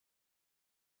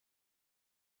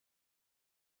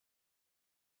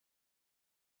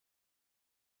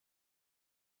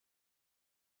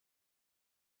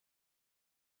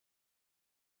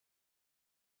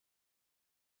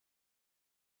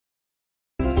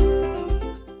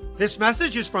This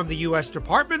message is from the U.S.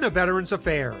 Department of Veterans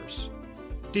Affairs.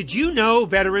 Did you know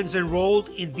veterans enrolled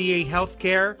in VA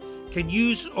healthcare can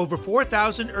use over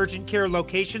 4,000 urgent care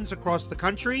locations across the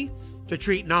country to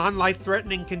treat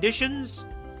non-life-threatening conditions?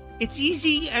 It's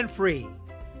easy and free.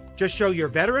 Just show your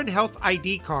Veteran Health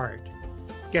ID card.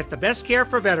 Get the best care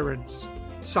for veterans.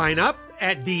 Sign up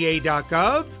at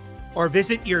va.gov or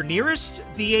visit your nearest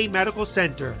VA medical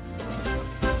center.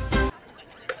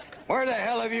 Where the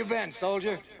hell have you been,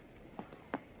 soldier?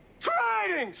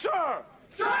 Training, sir!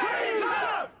 Training,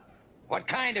 sir! What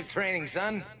kind of training,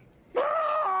 son?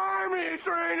 Army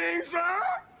training, sir!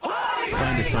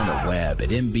 Find us on the web at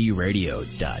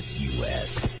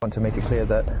mbradio.us. I want to make it clear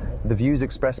that the views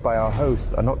expressed by our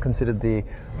hosts are not considered the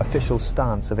official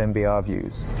stance of MBR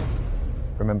Views.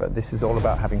 Remember, this is all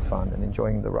about having fun and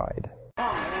enjoying the ride.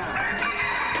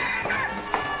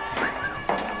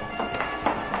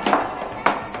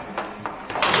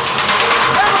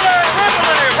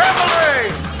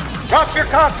 Drop your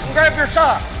cocks and grab your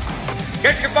socks.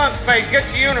 Get your bunk space, get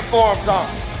your uniforms on.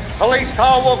 Police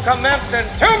call will commence in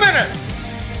 2 minutes.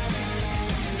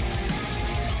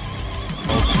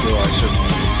 Old school, I shouldn't.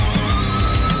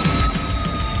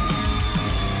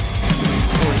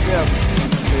 Oh, yeah.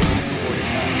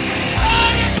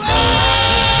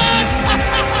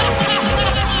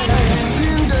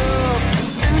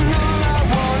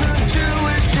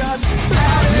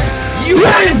 You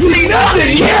haven't seen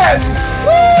nothing yet!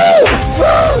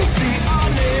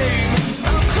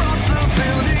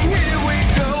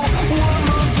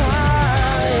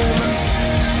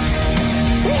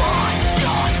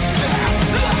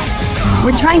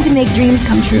 We're trying to make dreams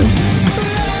come true.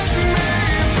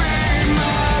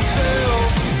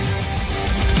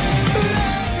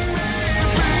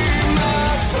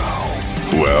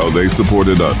 Well, they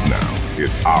supported us now.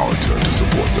 It's our turn to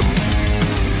support them.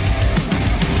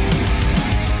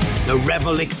 The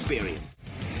Revel Experience.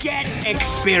 Get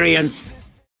experience.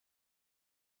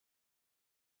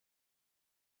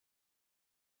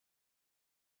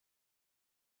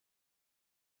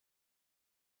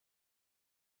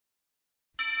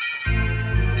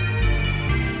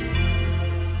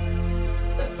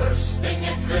 First thing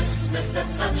at Christmas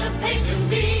that's such a pain to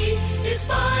me is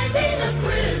finding a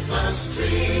Christmas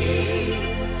tree.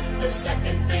 The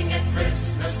second thing at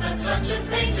Christmas that's such a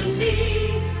pain to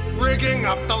me, rigging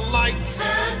up the lights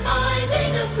and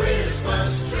finding a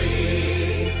Christmas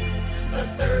tree. The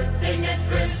third thing at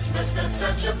Christmas that's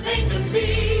such a pain to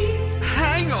me,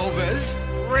 hangovers,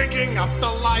 rigging up the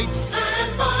lights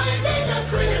and finding a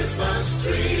Christmas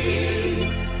tree.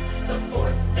 The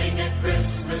fourth thing at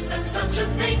Christmas that's such a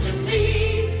pain to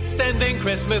me, sending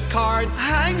Christmas cards,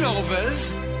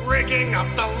 hangovers, rigging up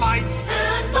the lights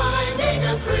and finding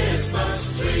a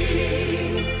Christmas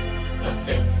tree. The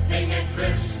fifth thing at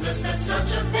Christmas that's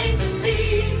such a pain to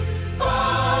me,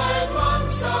 5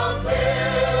 months of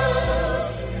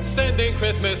bills, sending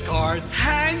Christmas cards,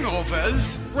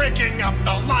 hangovers, rigging up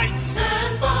the lights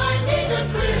and finding a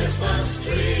Christmas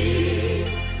tree.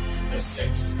 The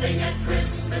sixth thing at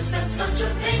Christmas that's such a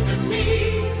pain to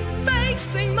me,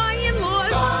 facing my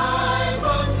in-laws, 5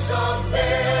 months of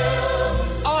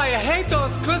bills. Oh, I hate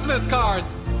those Christmas cards.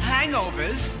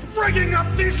 Hangovers, rigging up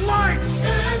these lights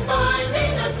and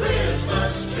finding a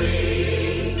Christmas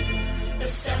tree. The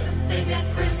seventh thing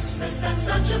at Christmas that's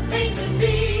such a pain to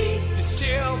me, the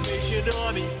Salvation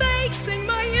Army, facing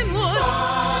my in-laws,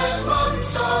 5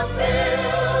 months of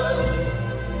bills,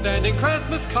 sending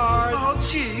Christmas cards. Oh,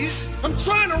 jeez, I'm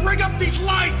trying to rig up these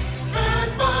lights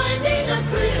and finding a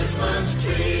Christmas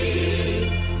tree.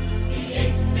 The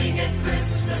eighth thing at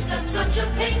Christmas that's such a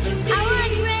pain to me, I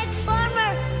want Red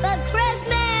Farmer for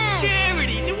Christmas.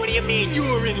 Charities, and what do you mean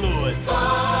your in-laws?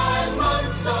 5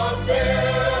 months of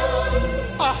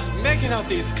bills. Oh, making out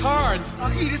these cards. Oh,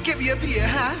 you just get me up here,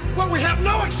 huh? Well, we have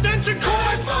no extension cords.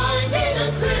 And finding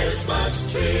a Christmas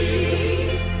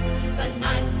tree. The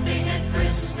ninth thing at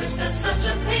Christmas that's such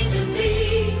a pain to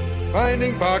me,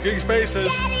 finding parking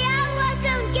spaces. Daddy, I want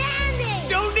some candy.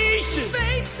 Donation.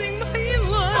 Facing my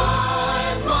in-laws,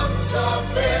 5 months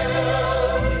of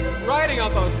bills, Writing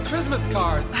out those Christmas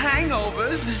cards.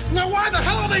 Hangovers. Now why the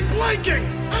hell are they blinking?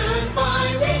 and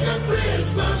finding a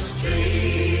Christmas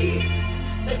tree.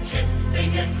 The 10th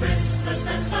thing at Christmas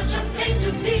that's such a pain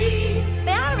to me,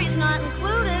 Battery's not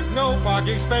included. No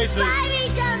parking spaces. Buy me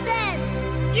something.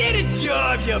 Get a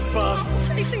job, you bum.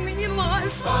 facing my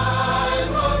in-laws,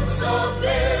 5 months of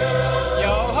bills.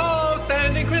 Yo ho,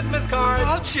 sending Christmas cards.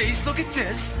 Oh jeez, look at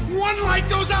this. One light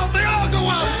goes out, they all go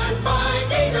out. And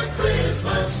finding a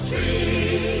Christmas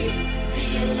tree.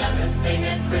 The 11th thing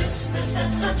at Christmas. 'Cause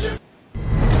that's such a... Daddy, I want some candy. Donation. Christmas that's such a pain to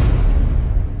me, finding a Christmas tree. The 12th thing at Christmas that's such a pain to me, 5 months of bills. And finding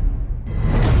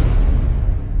a Christmas tree. The 13th thing at Christmas that's such a pain to me, Yo ho, sending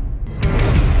Christmas cards.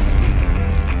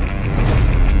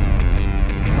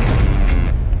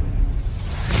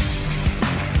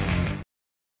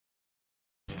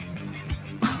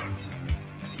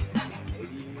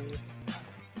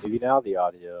 now the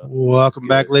audio. Welcome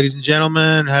back, ladies and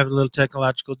gentlemen. Having a little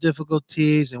technological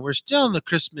difficulties, and we're still in the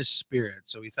Christmas spirit.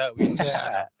 So we thought we'd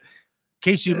in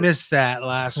case you missed that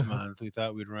last month, we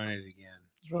thought we'd run it again.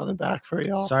 Running back for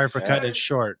y'all. Sorry for cutting it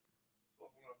short.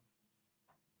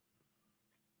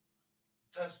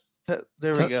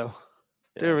 There we go.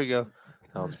 There we go.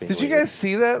 Did you weird. guys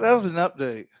see that? That was an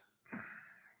update.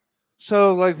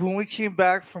 So, like, when we came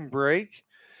back from break,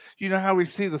 you know how we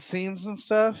see the scenes and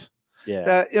stuff? Yeah.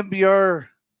 That MBR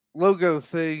logo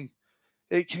thing,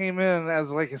 it came in as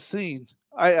like a scene.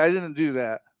 I didn't do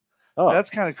that. Oh. That's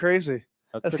kind of crazy.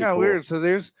 That's pretty kind of cool. weird. So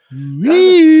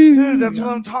dude, that's what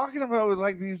I'm talking about with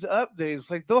like these updates.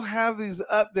 Like they'll have these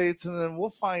updates, and then we'll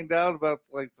find out about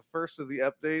like the first of the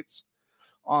updates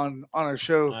on our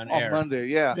show on Monday.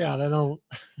 Yeah, Yeah, they don't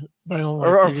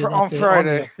or give you an on update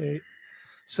Friday. the update.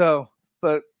 So,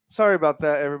 but sorry about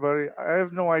that, everybody. I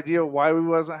have no idea why we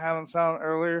wasn't having sound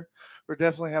earlier. We're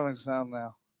definitely having sound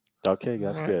now. Okay,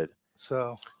 that's All right. good.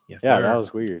 So Yeah, that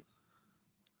was weird.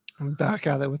 I'm back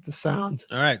at it with the sound.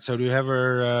 All right. So do we have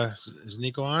our? Is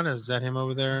Nico on? Is that him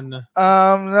over there?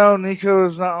 no, Nico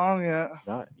is not on yet.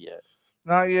 Not yet.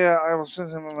 Not yet. I will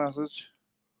send him a message.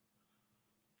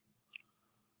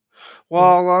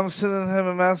 While I'm sending him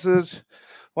a message,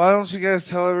 why don't you guys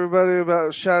tell everybody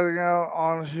about shouting out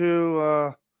on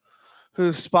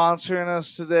who's sponsoring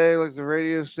us today, like the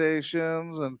radio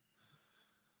stations and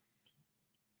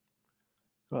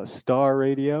Star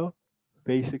Radio,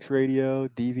 Basics Radio,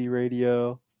 DV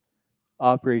Radio,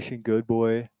 Operation Good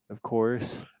Boy, of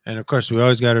course. And of course, we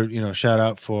always got to shout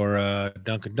out for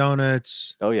Dunkin'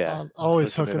 Donuts. Oh yeah,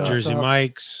 always hooking us Jersey up.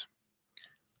 Mike's.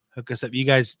 Hook us up. Did you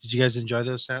guys enjoy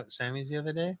those Sammys the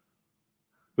other day?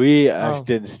 We actually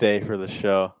didn't stay for the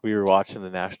show. We were watching the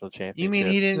national championship. You mean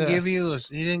he didn't give you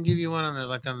one on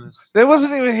the They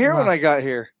wasn't even here when I got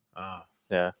here. Oh.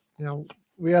 Yeah. You know,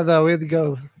 we had to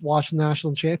go watch the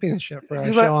national championship for our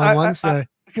 'Cause show on Wednesday.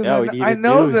 Because Yeah, we I needed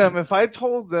know news. them. If I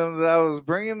told them that I was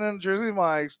bringing in Jersey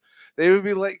Mike's, they would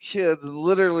be like kids and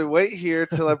literally wait here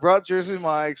till I brought Jersey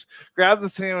Mike's, grab the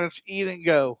sandwich, eat, and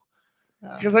go.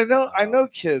 Because I know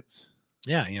kids.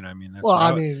 Yeah, I mean, that's Well, what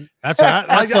I mean, that's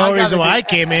the whole reason why gotta I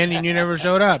came in and you never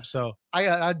showed up. So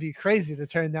I'd be crazy to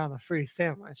turn down a free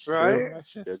sandwich. Right?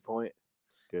 That's just- Good point.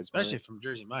 Good especially point. from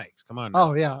Jersey Mike's. Come on.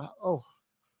 Now. Oh yeah. Oh.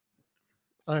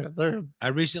 They're I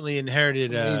recently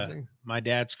inherited amazing. my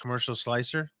dad's commercial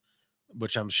slicer,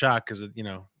 which I'm shocked because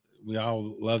we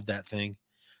all loved that thing.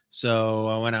 So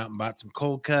I went out and bought some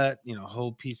cold cut,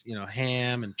 whole piece,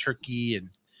 ham and turkey and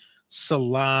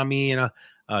salami,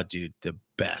 oh dude, the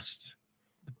best,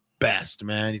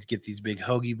 man. You get these big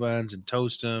hoagie buns and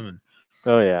toast them and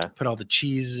Oh yeah, put all the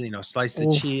cheese, slice the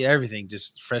Ooh. cheese, everything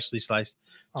just freshly sliced,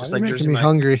 Oh, just you're like making Jersey me Mike's.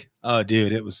 hungry. Oh,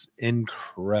 dude, it was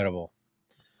incredible.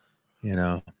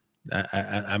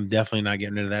 I'm definitely not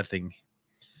getting rid of that thing.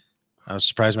 I was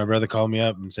surprised my brother called me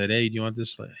up and said, "Hey, do you want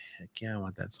this?" Heck yeah, I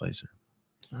want that slicer.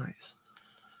 Nice.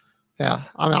 Yeah,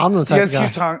 I'm the You type guys of guy.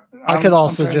 keep talking. I could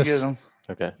also trying to just get 'em.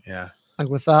 okay. Yeah. like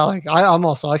with that. Like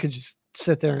I could just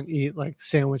sit there and eat like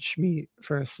sandwich meat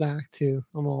for a snack too.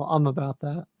 I'm about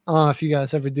that. I don't know if you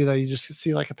guys ever do that. You just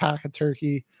see like a pack of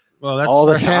turkey. Well, that's all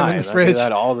the or ham in time. the I do fridge.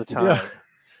 that all the time. Yeah.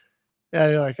 Yeah,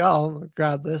 you're like, oh, I'm gonna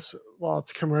grab this while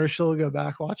it's commercial. Go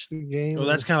back, watch the game. Well,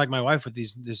 that's kind of like my wife with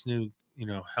this new,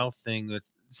 health thing. That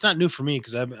it's not new for me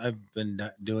because I've been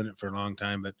doing it for a long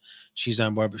time. But she's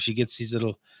on board. But she gets these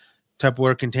little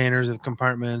Tupperware containers with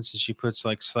compartments, and she puts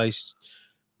like sliced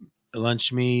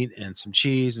lunch meat and some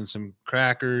cheese and some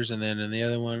crackers, and then in the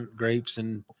other one, grapes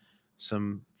and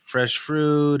some fresh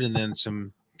fruit, and then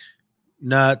some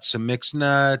nuts, some mixed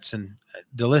nuts, and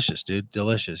delicious, dude,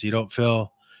 delicious.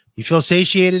 You feel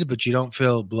satiated, but you don't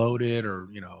feel bloated or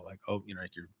like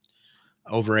you're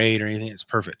overate or anything. It's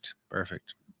perfect,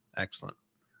 excellent.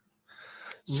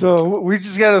 So we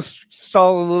just got to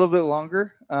stall a little bit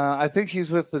longer. I think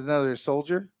he's with another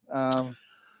soldier.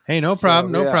 Hey, no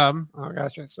problem, no yeah. problem. Oh,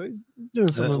 gotcha. So he's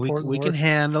doing some important We work. can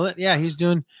handle it. Yeah, he's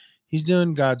doing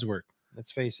God's work.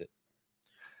 Let's face it.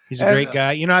 He's a And- great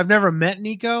guy. I've never met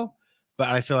Nico, but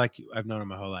I feel like I've known him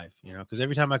my whole life. Because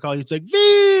every time I call you, it's like,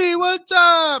 V, what's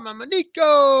up? I'm a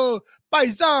Nico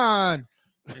Paisan.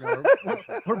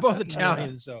 We're both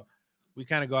Italian, so we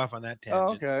kind of go off on that tangent.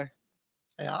 Oh, okay.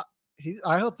 Yeah,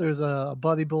 I hope there's a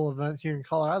Buddy Bowl event here in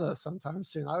Colorado sometime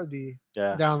soon. I would be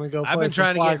down to go. I've play been some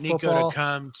trying to flag get Nico football, to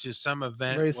come to some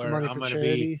event raise some where money I'm for going to be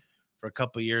charity. for a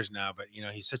couple of years now. But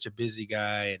he's such a busy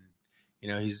guy,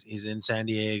 and he's in San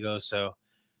Diego, so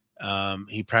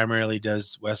he primarily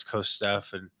does West Coast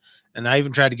stuff, and I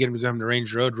even tried to get him to come to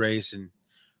Range Road race, and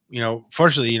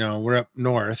fortunately, we're up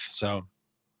north, so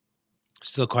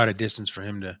still quite a distance for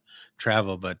him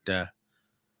travel, but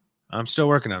I'm still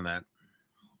working on that.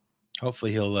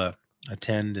 Hopefully he'll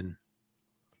attend and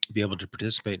be able to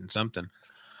participate in something.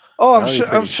 Oh,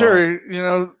 I'm sure. You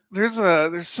know,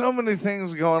 there's so many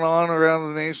things going on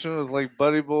around the nation with like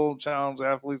Buddy Bowl, Challenge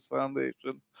Athletes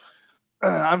Foundation.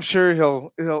 I'm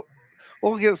sure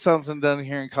we'll get something done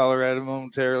here in Colorado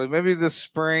momentarily. Maybe this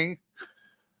spring.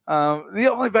 The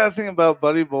only bad thing about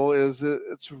Buddy Bowl is that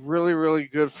it's really, really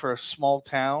good for a small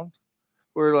town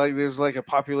where like there's like a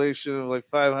population of like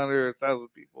 500 or 1,000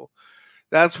 people.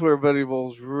 That's where Buddy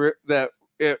Bowl's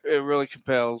it really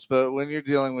compels. But when you're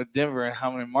dealing with Denver and how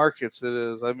many markets it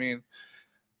is, I mean,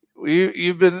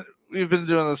 we've been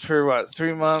doing this for what,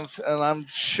 3 months, and I'm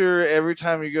sure every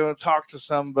time you go and talk to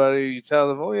somebody, you tell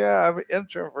them, "Oh yeah, I'm an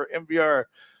intern for MBR."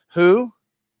 Who?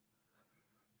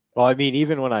 Well, I mean,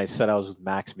 even when I said I was with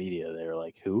Max Media, they were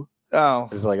like, "Who?" Oh,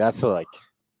 it's like that's a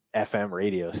FM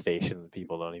radio station.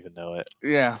 People don't even know it.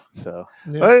 Yeah. So,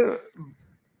 but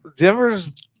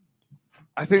Denver's,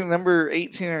 I think, number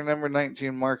 18 or number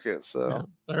 19 market. So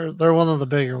they're one of the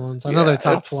bigger ones. I know they're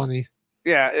top 20.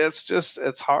 Yeah,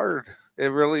 it's hard. It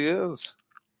really is.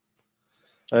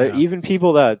 Even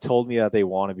people that told me that they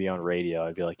want to be on radio,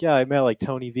 I'd be like, "Yeah, I met like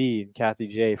Tony V and Kathy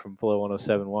J from Flow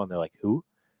 107.1." They're like, "Who?"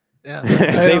 Yeah,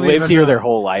 they lived here their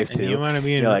whole life And too. you want to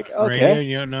be in You're like, radio? okay,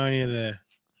 You don't know any of the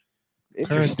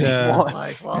interesting.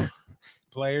 current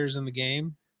players in the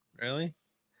game, really?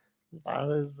 That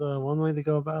is one way to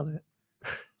go about it.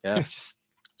 Yeah.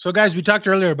 So, guys, we talked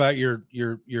earlier about your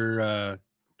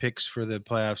picks for the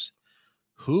playoffs.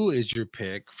 Who is your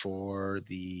pick for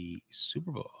the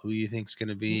Super Bowl? Who do you think is going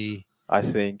to be? I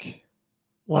think. I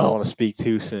Well- don't want to speak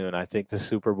too soon. I think the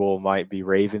Super Bowl might be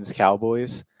Ravens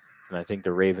Cowboys, and I think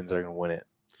the Ravens are going to win it.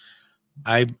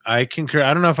 I concur.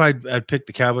 I don't know if I'd pick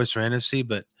the Cowboys for NFC,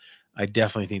 but I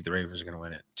definitely think the Ravens are going to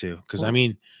win it too. Because I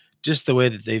mean, just the way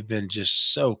that they've been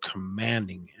just so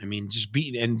commanding. I mean, just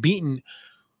beating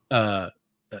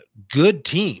good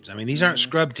teams. I mean, these aren't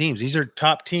scrub teams. These are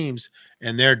top teams,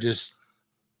 and they're just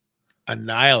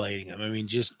annihilating them. I mean,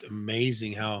 just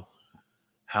amazing how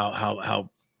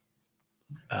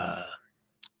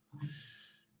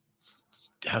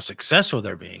successful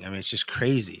they're being. I mean, it's just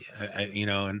crazy.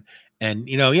 And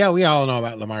we all know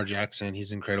about Lamar Jackson.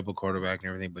 He's an incredible quarterback and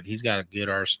everything, but he's got a good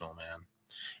arsenal, man.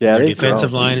 Yeah, their they've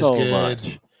defensive grown line is so good.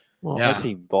 much. Well, That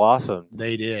team blossomed.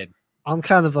 They did. I'm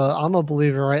a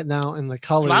believer right now in the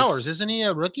colors. Flowers, isn't he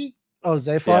a rookie? Oh,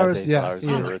 Zay Flowers? Zay Flowers is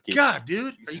he a is. rookie. God,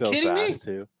 dude, He's are you so kidding me? fast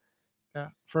too. Yeah.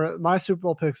 For my Super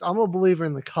Bowl picks, I'm a believer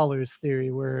in the colors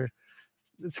theory, where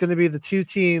it's going to be the two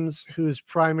teams whose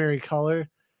primary color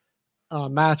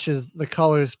matches the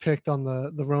colors picked on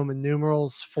the Roman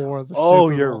numerals for the Super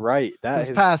Bowl. You're right. That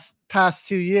is past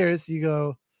 2 years, you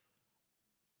go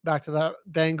back to that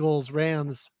Bengals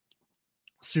Rams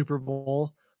Super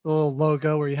Bowl, the little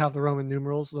logo where you have the Roman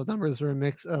numerals. The numbers are a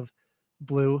mix of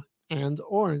blue and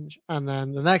orange. And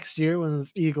then the next year, when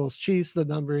it's Eagles Chiefs, the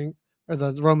numbering or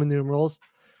the Roman numerals,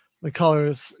 the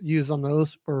colors used on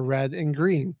those were red and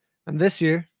green. And this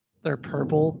year, they're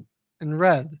purple and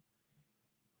red.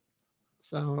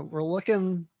 So we're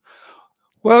looking.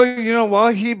 Well,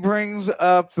 while he brings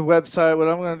up the website, what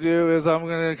I'm going to do is I'm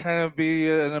going to kind of be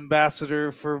an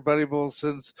ambassador for Buddy Bowl,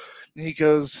 since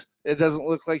Nico's, it doesn't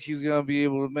look like he's going to be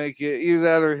able to make it. Either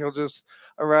that or he'll just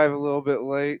arrive a little bit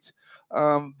late.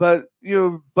 But,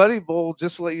 Buddy Bowl,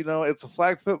 just to let you know, it's a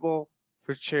flag football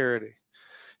for charity.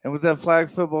 And with that flag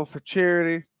football for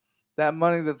charity, that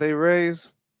money that they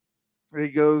raise, it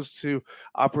goes to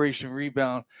Operation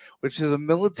Rebound, which is a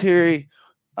military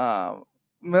part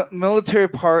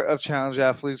of Challenge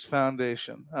Athletes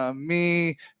Foundation.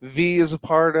 V is a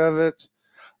part of it.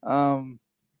 And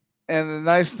the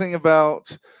nice thing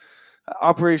about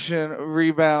Operation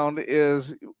Rebound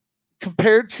is,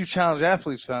 compared to Challenge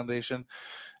Athletes Foundation,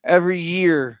 every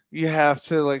year you have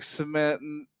to submit,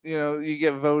 and you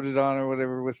get voted on or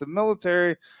whatever. With the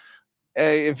military,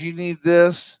 hey, if you need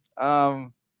this,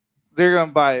 they're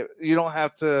gonna buy it. You don't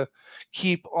have to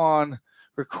keep on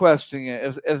requesting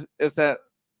it. If that,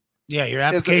 yeah, your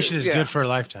application is good for a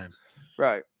lifetime,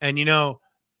 right? And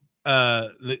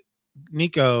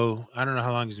Nico, I don't know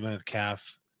how long he's been with CAF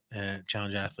and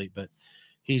Challenge Athlete, but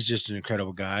he's just an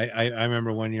incredible guy. I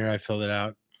remember one year I filled it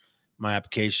out, my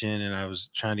application, and I was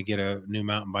trying to get a new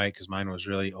mountain bike because mine was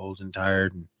really old and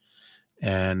tired,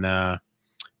 and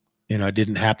it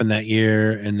didn't happen that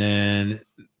year. And then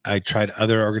I tried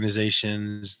other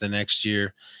organizations the next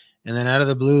year, and then out of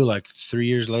the blue, 3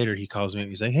 years later, he calls me up.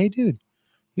 He's like, "Hey, dude,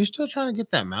 you still trying to get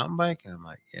that mountain bike?" And I'm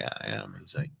like, "Yeah, I am."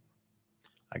 He's like,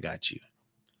 "I got you."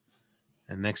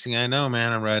 And next thing I know,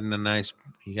 man, I'm riding a nice.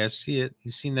 You guys see it? You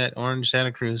seen that orange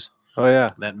Santa Cruz? Oh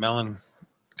yeah, that melon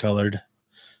colored.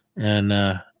 And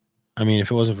I mean,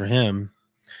 if it wasn't for him,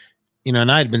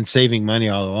 and I'd been saving money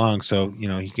all along, so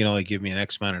he can only give me an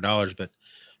X amount of dollars. But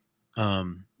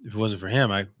if it wasn't for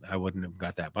him, I wouldn't have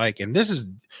got that bike. And this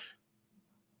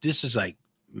is like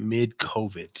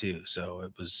mid-COVID too, so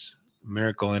it was a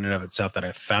miracle in and of itself that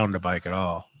I found a bike at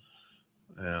all.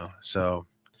 So,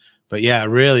 but yeah,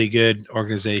 really good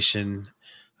organization.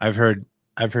 I've heard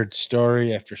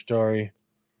story after story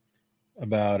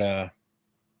about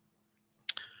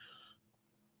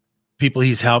people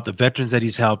he's helped, the veterans that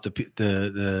he's helped,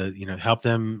 the help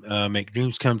them make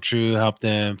dreams come true, help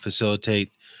them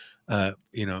facilitate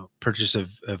purchase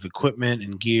of equipment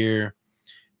and gear,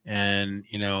 and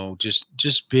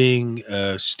just being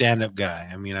a stand-up guy.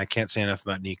 I mean, I can't say enough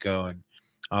about Nico and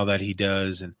all that he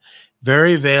does, and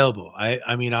very available.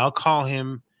 I mean, I'll call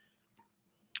him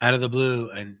out of the blue,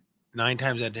 and 9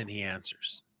 times out of 10 he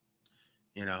answers.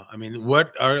 I mean,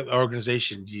 what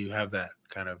organization do you have that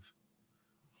kind of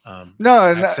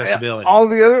no, accessibility? All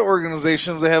the other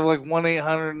organizations, they have like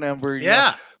 1-800 number.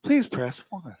 Yeah. Please press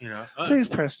 1. Please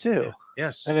press 2. Yeah.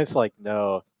 Yes. And it's like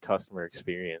no customer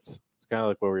experience. It's kind of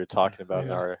like what we were talking about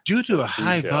in our due to a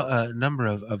high number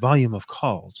of volume of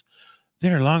calls,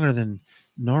 they're longer than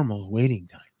normal waiting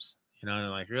times. And they're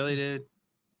like, really, dude?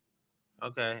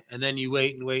 Okay. And then you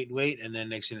wait and wait and wait, and then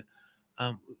next thing,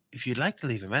 if you'd like to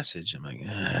leave a message, I'm like,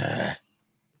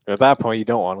 At that point, you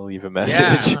don't want to leave a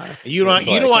message. Yeah. You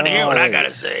don't want to hear what I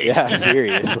gotta say. Yeah,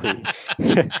 seriously.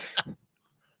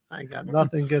 I got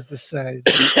nothing good to say.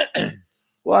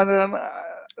 Well,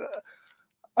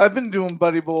 I've been doing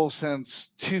Buddy Bowl since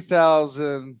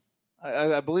 2000.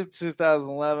 I believe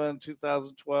 2011,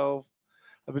 2012.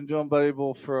 I've been doing Buddy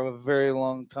Bowl for a very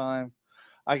long time.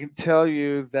 I can tell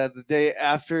you that the day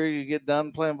after you get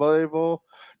done playing Buddy Bowl,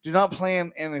 do not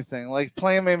plan anything. Like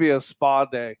plan maybe a spa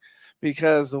day,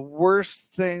 because the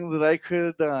worst thing that I could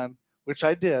have done, which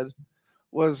I did,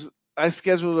 was I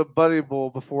scheduled a Buddy Bowl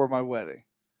before my wedding.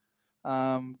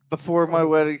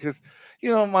 Because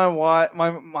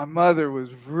my mother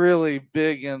was really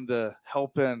big into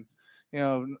helping,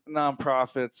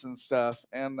 nonprofits and stuff,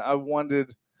 and I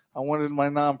wanted my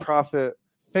nonprofit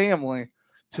family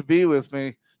to be with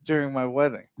me during my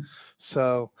wedding.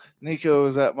 So Nico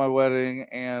was at my wedding,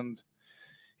 and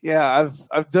yeah,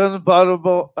 I've done the Buddy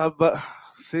Bowl, but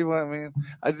see what I mean?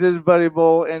 I did the Buddy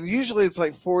Bowl, and usually it's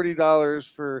like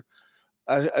 $40 for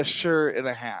a shirt and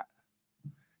a hat.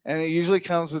 And it usually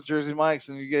comes with Jersey Mike's,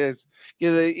 and you guys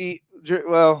get to eat.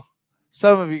 Well,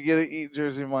 some of you get to eat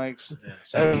Jersey Mike's. Yeah,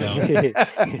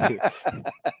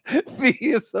 V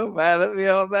is so mad at me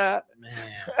on that.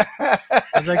 Man. I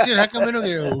was like, dude, how come we don't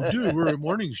get? Oh, dude, we're a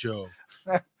morning show.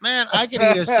 Man, I could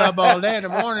eat a sub all day in the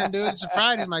morning, dude. It's a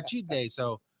Friday, my cheat day,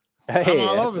 so I'm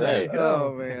all over that. Right.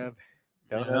 Oh man,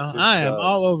 I am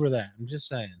all over that. I'm just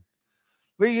saying.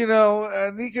 But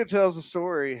Nico tells a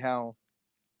story how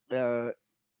the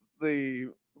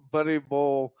Buddy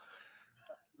Bowl,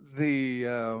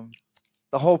 the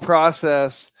whole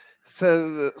process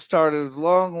started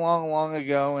long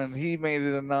ago, and he made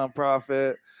it a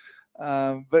nonprofit.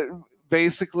 But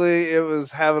basically, it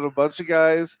was having a bunch of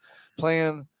guys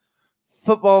playing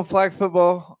flag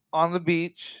football on the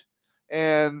beach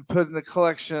and putting the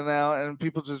collection out, and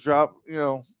people just drop,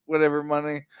 whatever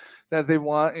money that they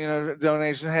want,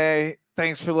 donation. Hey,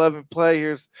 thanks for letting me play.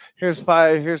 Here's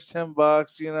 $5, here's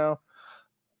 $10,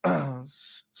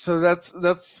 So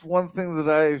that's one thing that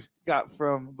I got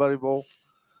from Buddy Bowl.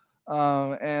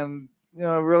 And it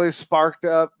really sparked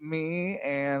up me,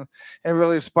 and it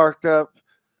really sparked up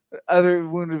other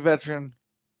wounded veteran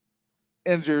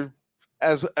injured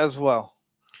as well.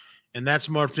 And that's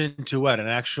morphed into what, an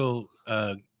actual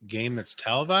game that's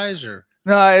televised, or?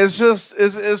 No, it's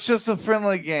just a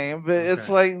friendly game, but it's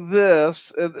like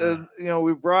this.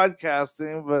 We're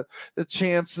broadcasting, but the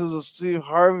chances of Steve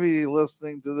Harvey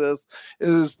listening to this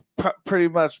is pretty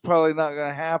much probably not going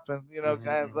to happen.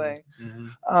 Kind of thing.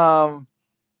 Mm-hmm.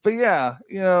 But yeah,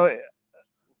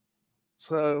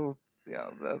 so yeah,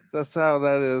 that's how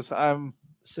that is.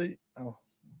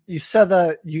 You said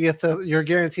that you're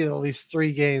guaranteed at least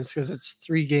 3 games because it's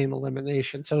 3-game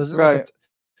elimination. So is it right?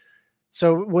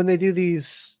 So when they do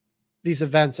these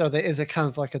events, is it kind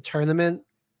of like a tournament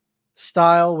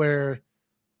style where,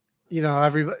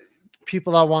 everybody,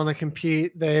 people that want to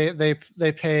compete, they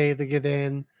pay to get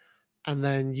in, and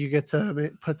then you get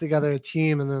to put together a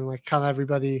team, and then like kind of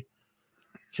everybody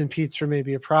competes for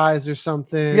maybe a prize or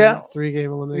something. Yeah.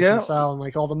 3-game elimination style, and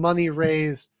like all the money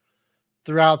raised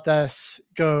throughout this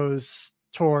goes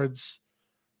towards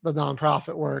the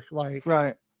nonprofit work, like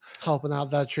right, helping out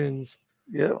veterans.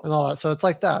 Yeah. and all that. So it's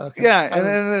like that. Okay. Yeah,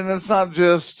 and it's not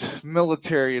just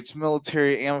military; it's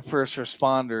military and first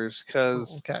responders.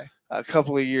 Because a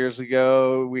couple of years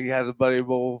ago, we had the Buddy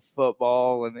Bowl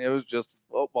football, and it was just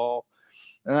football.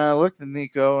 And I looked at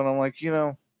Nico, and I'm like,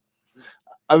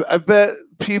 I bet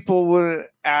people wouldn't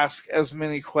ask as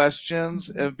many questions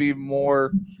and be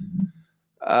more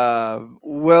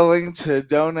willing to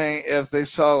donate if they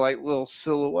saw like little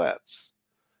silhouettes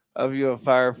of a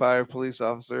firefighter, police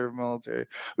officer, military.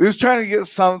 We was trying to get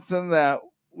something that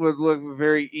would look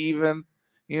very even,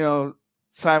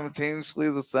 simultaneously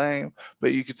the same,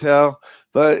 but you could tell.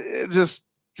 But it just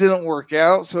didn't work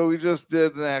out, so we just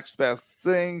did the next best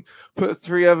thing, put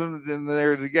 3 of them in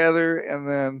there together, and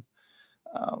then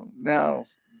now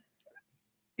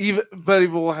even Buddy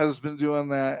Bull has been doing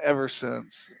that ever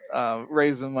since,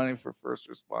 raising money for first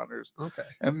responders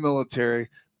and military.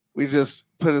 We just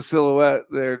put a silhouette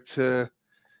there to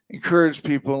encourage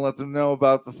people and let them know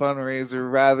about the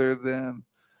fundraiser rather than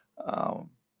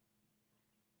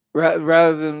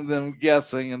them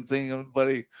guessing and thinking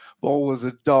Buddy Bowl was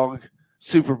a dog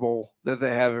Super Bowl that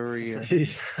they have every year.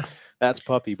 That's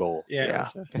Puppy Bowl. Yeah.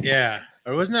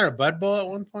 Or wasn't there a Bud Bowl at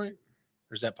one point?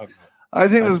 Or is that Puppy Bowl? I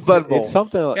think it was Bud Bowl. It's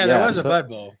something. Yeah, there was a Bud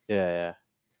Bowl. Yeah.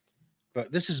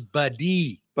 But this is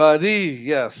Buddy.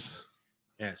 Yes.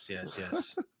 Yes.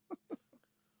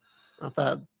 Not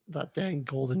that dang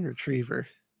golden retriever.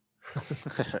 So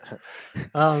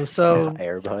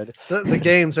Airbud. The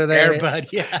games are there. Airbud,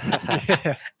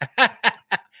 yeah.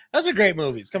 Those are great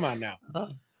movies. Come on now.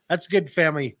 That's good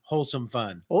family, wholesome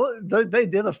fun. Well, they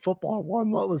did a football one.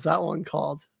 What was that one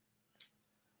called?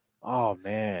 Oh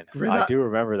man, I do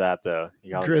remember that though.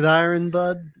 Gridiron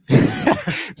Bud.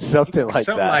 Something like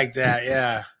that.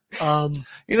 Yeah.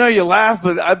 You laugh,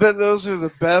 but I bet those are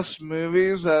the best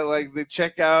movies that like they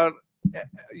check out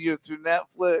through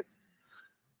Netflix.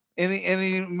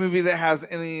 Any movie that has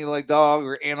any like dog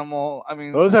or animal. I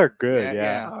mean, those are good.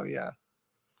 Yeah. Oh yeah.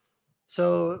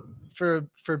 So for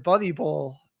Buddy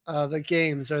Bowl, the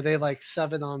games, are they like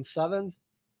 7-on-7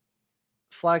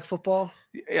 flag football?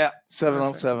 Yeah,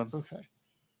 7-on-7. Okay.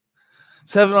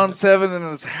 7-on-7,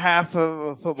 and it's half of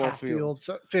a football field.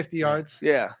 So 50 yards.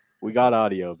 Yeah. We got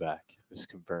audio back. It's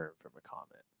confirmed from a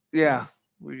comment. Yeah,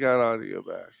 we got audio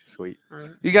back. Sweet.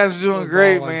 You guys are doing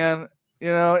great, man.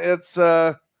 It's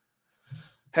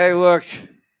hey, look,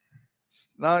 it's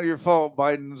not your fault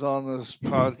Biden's on this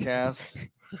podcast.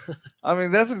 I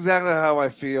mean, that's exactly how I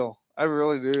feel. I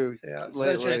really do. Yeah,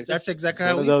 lately. That's exactly It's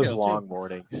how one we of those feel, long too.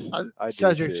 mornings. I do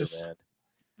Cedric, too, just man.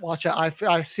 watch it.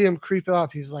 I see him creeping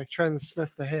up. He's like trying to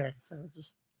sniff the hair. So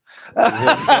just.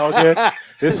 Smell good.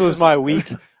 This was my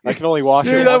week. I can only wash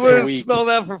it I once a wouldn't week. smell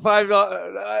that for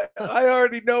 $5. I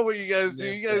already know what you guys do.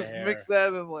 You guys mix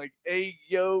that in like egg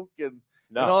yolk and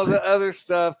all the other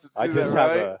stuff. I just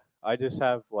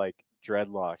have like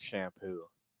dreadlock shampoo.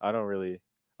 I don't really.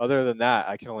 Other than that,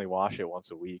 I can only wash it once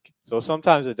a week. So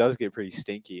sometimes it does get pretty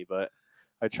stinky, but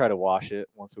I try to wash it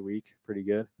once a week. Pretty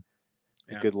good.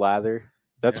 A good lather.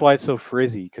 That's why it's so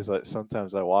frizzy, because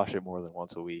sometimes I wash it more than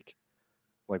once a week.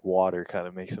 Like water kind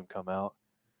of makes them come out.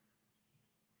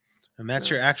 And that's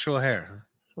your actual hair,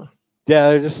 huh? Yeah,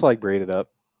 they're just like braided up.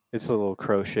 It's a little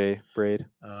crochet braid.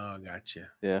 Oh, gotcha.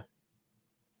 Yeah.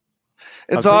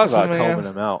 It's awesome, man.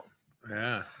 Combing them out.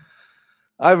 Yeah.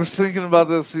 I was thinking about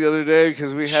this the other day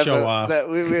because we had off. we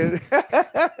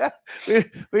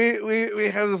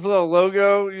have this little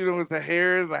logo, with the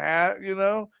hair and the hat,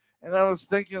 and I was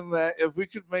thinking that if we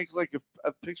could make like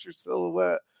a picture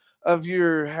silhouette of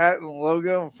your hat and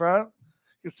logo in front,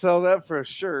 you could sell that for a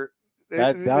shirt.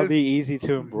 That would be easy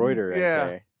to embroider right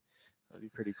there. That'd be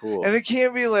pretty cool. And it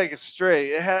can't be like a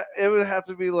straight. It would have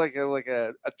to be like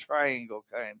a triangle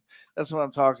kind. That's what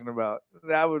I'm talking about.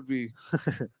 That would be.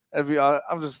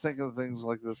 I'm just thinking of things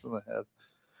like this in the head.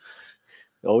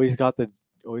 Always got the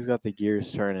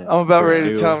gears turning. I'm about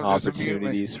ready to tell them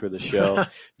opportunities for the show.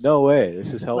 No way.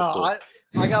 This is helpful.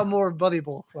 No, I got more Buddy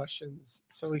Bowl questions,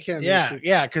 so we can't.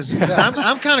 Yeah, because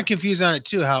I'm kind of confused on it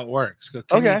too, how it works.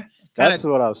 Okay, that's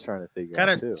what I was trying to figure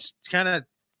out too. Kind of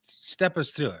step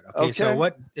us through it. Okay, so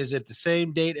what is it? The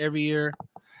same date every year?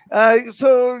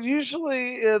 So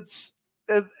usually it's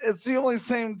the only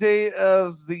same day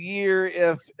of the year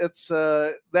if it's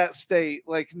that state,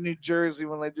 like New Jersey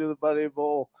when they do the Buddy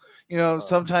Bowl.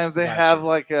 Sometimes they have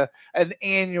like an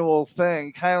annual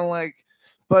thing, kind of like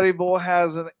Buddy Bowl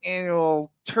has an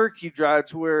annual turkey drive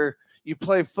to where you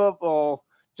play football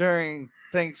during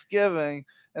Thanksgiving,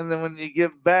 and then when you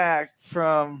get back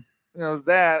from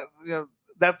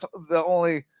that's the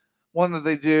only one that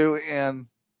they do in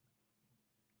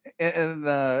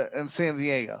San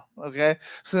Diego. Okay,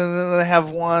 so then they have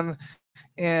one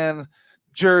in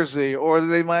Jersey, or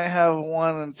they might have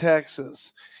one in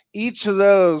Texas. Each of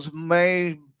those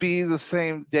may be the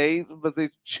same date, but they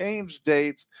change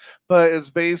dates. But it's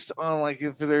based on like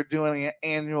if they're doing it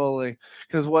annually,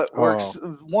 because what works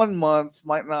 1 month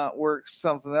might not work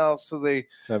something else. So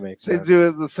that makes they sense. do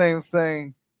it the same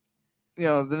thing,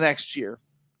 the next year.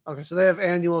 Okay, so they have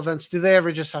annual events. Do they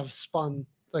ever just have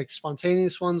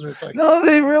spontaneous ones, or it's like No,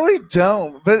 they really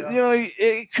don't. But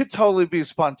it could totally be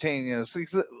spontaneous.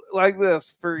 Like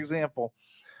this, for example,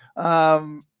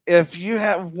 if you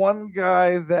have one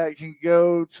guy that can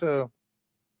go to,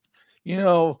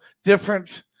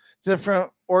 different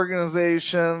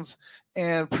organizations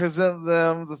and present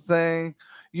them the thing,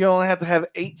 you only have to have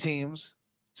 8 teams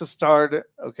to start it.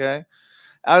 Okay,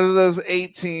 out of those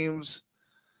 8 teams,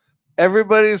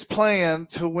 everybody's playing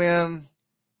to win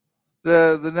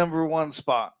the number 1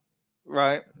 spot,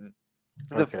 right?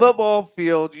 The football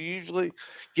field you usually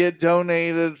get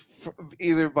donated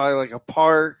either by like a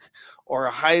park or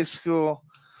a high school,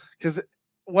 because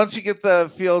once you get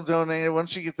the field donated,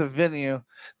 once you get the venue,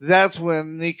 that's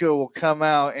when Nico will come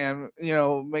out and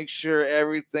make sure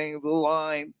everything's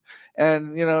aligned,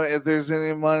 and if there's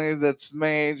any money that's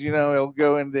made, it'll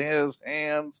go into his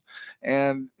hands,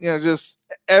 and just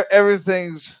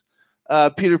everything's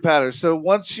Peter Patter. So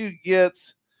once you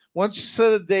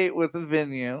set a date with the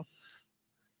venue,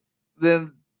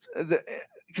 then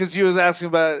because you was asking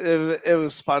about if it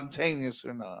was spontaneous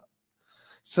or not.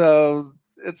 So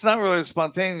it's not really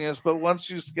spontaneous, but once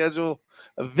you schedule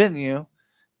a venue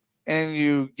and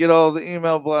you get all the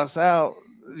email blasts out,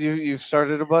 you've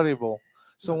started a buddy bowl.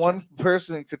 So one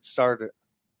person could start it.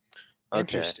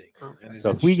 Interesting. So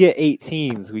if we get 8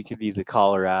 teams, we could be the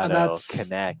Colorado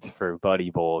Connect for Buddy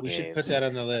Bowl games. We should put that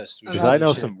on the list. Because I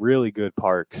know some really good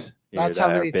parks. That's how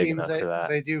many teams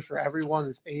they do for everyone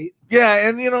is 8. Yeah,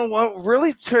 and what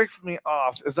really ticked me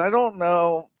off is I don't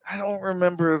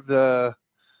remember the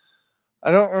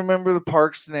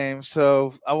park's name,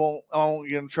 so I won't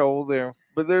get in trouble there.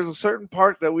 But there's a certain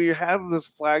park that we have this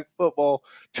flag football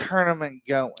tournament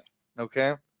going,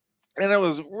 okay? And it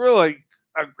was really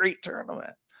a great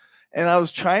tournament. And I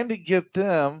was trying to get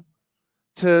them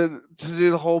to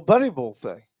do the whole Buddy Bowl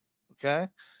thing, okay?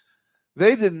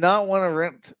 They did not want to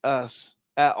rent us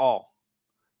at all.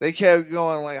 They kept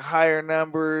going like higher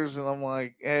numbers, and I'm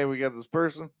like, hey, we got this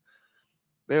person.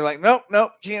 They're like, nope,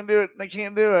 can't do it. They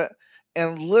can't do it.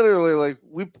 And literally, like,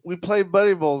 we played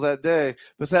Buddy Bowl that day,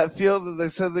 but that field that they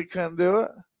said they couldn't do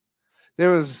it,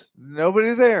 there was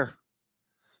nobody there.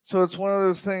 So it's one of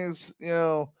those things,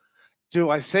 do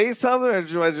I say something or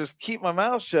do I just keep my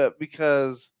mouth shut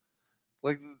because,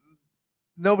 like,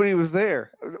 nobody was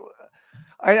there?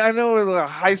 I know with a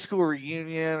high school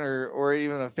reunion or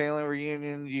even a family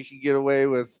reunion, you can get away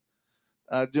with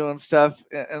doing stuff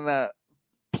in that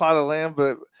plot of land,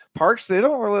 but parks, they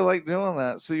don't really like doing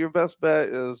that. So your best bet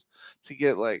is to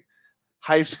get like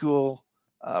high school,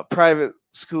 private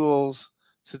schools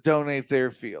to donate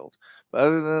their field. But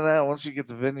other than that, once you get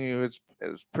the venue, it's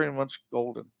pretty much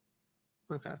golden.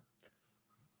 Okay.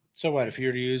 So what, if you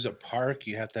were to use a park,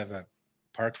 you have to have a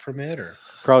park permit, or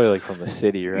probably like from the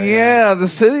city, right? Yeah, the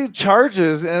city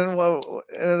charges, and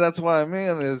that's what I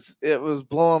mean is it was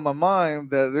blowing my mind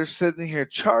that they're sitting here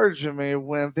charging me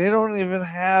when they don't even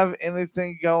have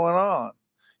anything going on.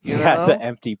 It's an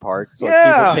empty park. It's like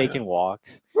people taking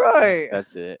walks. Right.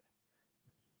 That's it.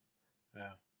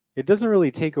 Yeah. It doesn't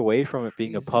really take away from it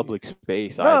being a public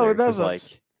space either. It doesn't.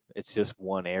 Like, it's just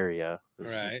one area.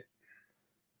 Right.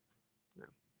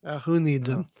 Who needs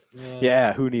them?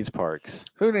 Yeah, who needs parks?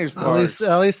 Who needs parks?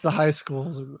 At least the high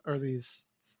schools or these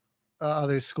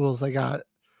other schools, they got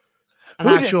an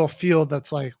actual field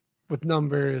that's like with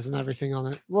numbers and everything on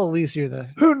it. A little easier to.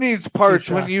 Who needs parks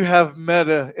when you have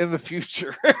Meta in the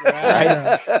future?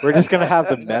 Right? We're just gonna have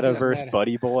the metaverse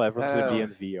Buddy Bowl. Everyone's gonna be in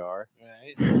VR.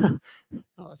 Right.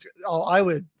 I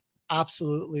would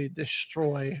absolutely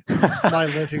destroy my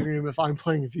living room if I'm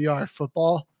playing VR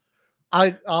football.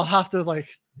 I'll have to, like,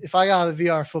 if I got a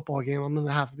VR football game, I'm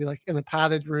gonna have to be like in a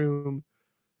padded room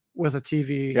with a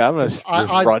TV. Yeah, I'm gonna just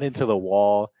run into the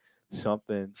wall.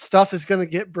 Something stuff is gonna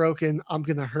get broken. I'm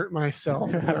gonna hurt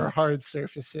myself. There are hard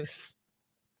surfaces.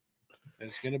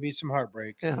 There's gonna be some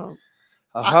heartbreak. Yeah,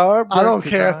 I don't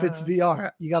care if it's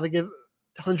VR. You got to give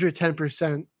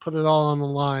 110%. Put it all on the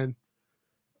line.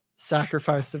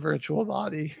 Sacrifice the virtual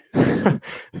body.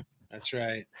 That's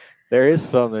right.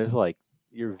 There's like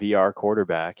your VR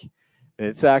quarterback, and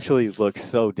it's actually looks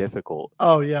so difficult.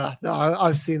 Oh yeah, no,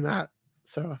 I've seen that.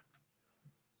 So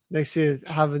makes you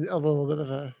have a little bit of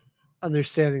a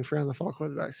understanding for NFL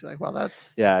quarterbacks. You're like, well,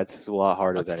 that's it's a lot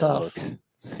harder than tough. it looks.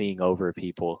 Seeing over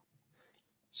people.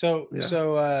 So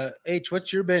H,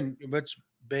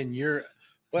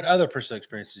 what other personal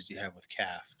experiences do you have with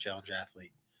CAF, Challenge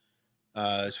Athlete,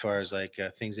 as far as like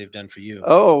things they've done for you?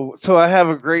 Oh, so I have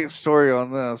a great story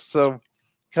on this. So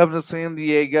come to San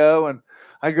Diego, and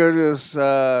I go to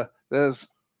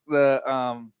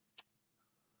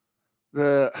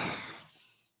the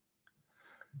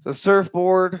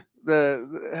surfboard,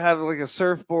 had like a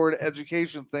surfboard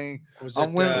education thing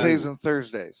on Wednesdays and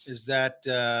Thursdays. Is that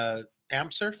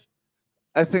Amp Surf?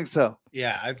 I think so.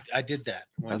 Yeah, I did that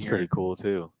one That's year. pretty cool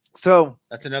too. So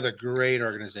that's another great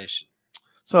organization.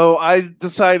 So I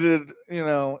decided,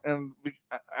 and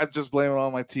I just blame it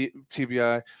on my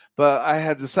TBI, but I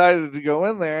had decided to go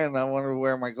in there and I wanted to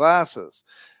wear my glasses.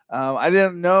 I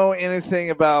didn't know anything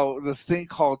about this thing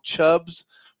called Chubbs,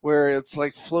 where it's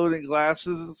like floating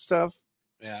glasses and stuff.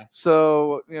 Yeah.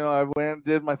 So, I went and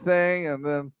did my thing, and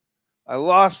then I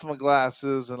lost my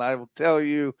glasses. And I will tell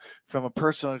you from a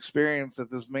personal experience that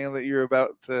this man that you're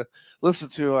about to listen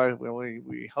to,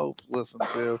 we hope listen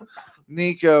to,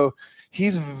 Nico,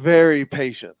 he's very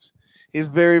patient. He's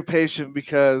very patient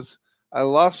because I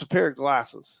lost a pair of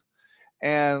glasses.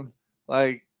 And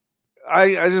like,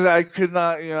 I could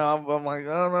not, I'm like,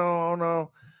 oh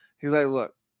no. He's like,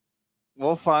 look,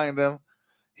 we'll find him.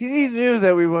 He knew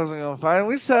that we wasn't going to find him.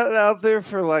 We sat out there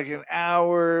for like an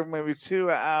hour, maybe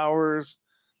 2 hours.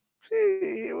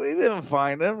 We didn't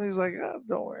find him. He's like, oh,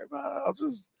 don't worry about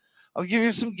it. I'll give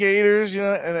you some gators,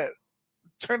 and it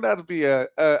turned out to be a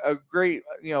great,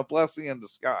 blessing in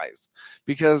disguise,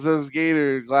 because those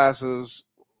gator glasses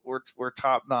were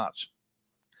top notch.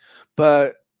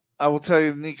 But I will tell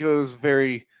you, Nico is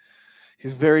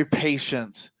he's very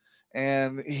patient,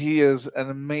 and he is an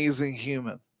amazing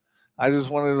human. I just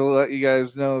wanted to let you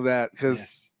guys know that,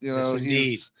 because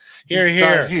he's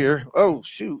not here. Oh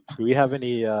shoot! Do we have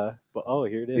any? Here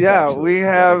it is. Yeah, actually. we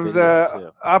have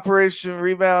the Operation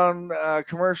Rebound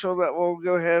commercial that we'll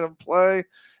go ahead and play,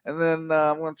 and then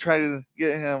I'm going to try to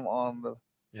get him on the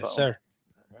phone. Sir.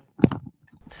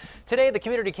 Today, the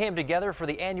community came together for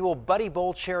the annual Buddy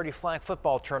Bowl charity flag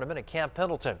football tournament at Camp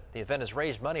Pendleton. The event has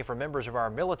raised money for members of our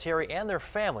military and their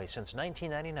families since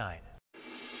 1999.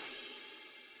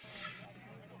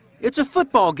 It's a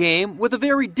football game with a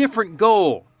very different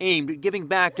goal, aimed at giving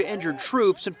back to injured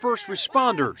troops and first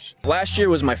responders. Last year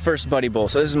was my first Buddy Bowl,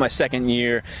 so this is my second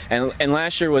year, and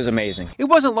last year was amazing. It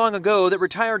wasn't long ago that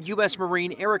retired U.S.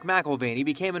 Marine Eric McElvaney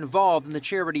became involved in the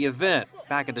charity event.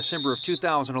 Back in December of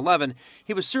 2011,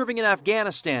 he was serving in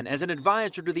Afghanistan as an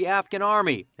advisor to the Afghan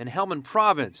Army in Helmand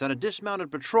Province on a dismounted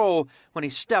patrol when he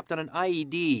stepped on an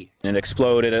IED. It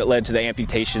exploded. It led to the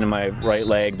amputation of my right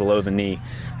leg below the knee,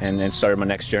 and then started my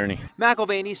next journey.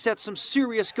 McElvaney set some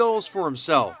serious goals for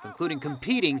himself, including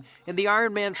competing in the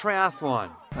Ironman triathlon.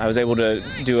 I was able to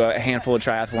do a handful of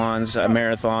triathlons, a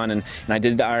marathon, and I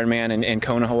did the Ironman in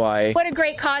Kona, Hawaii. What a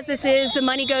great cause this is. The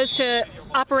money goes to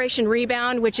Operation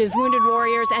Rebound, which is wounded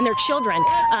warriors and their children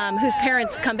whose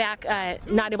parents come back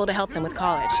not able to help them with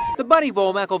college. The Buddy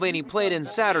Bowl McElvaney played in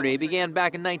Saturday began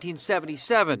back in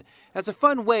 1977 as a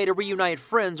fun way to reunite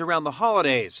friends around the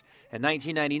holidays. In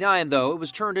 1999, though, it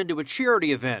was turned into a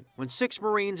charity event when 6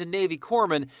 Marines and Navy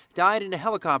corpsmen died in a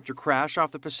helicopter crash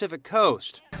off the Pacific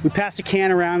coast. We passed a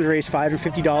can around to raise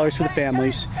 $550 for the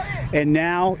families, and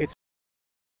now it's...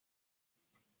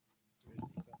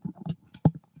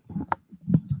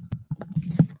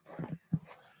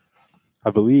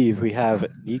 I believe we have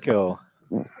Nico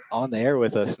on the air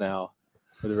with us now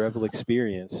for the Revel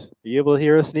experience. Are you able to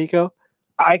hear us, Nico?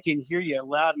 I can hear you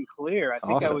loud and clear. I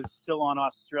think Awesome. I was still on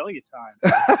Australia time.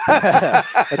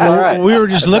 That's all right. We were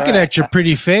just That's looking all right. at your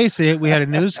pretty face. We had a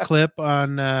news clip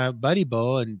on Buddy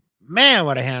Bowl, and man,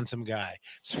 what a handsome guy.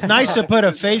 It's nice to put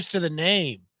a face to the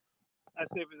name. I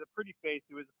say it was a pretty face.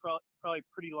 It was probably a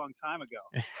pretty long time ago.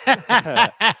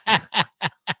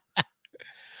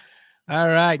 All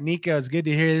right, Nico, it's good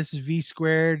to hear. This is V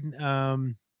Squared.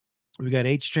 We got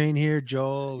H Train here,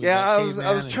 Joel. we Yeah, got I was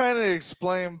Caveman, trying to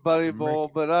explain Buddy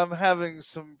Bowl, but I'm having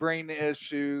some brain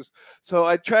issues. So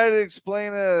I tried to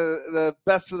explain it the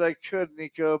best that I could,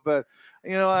 Nico, but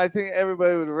I think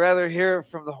everybody would rather hear it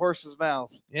from the horse's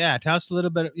mouth. Yeah, tell us a little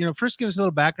bit. First give us a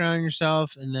little background on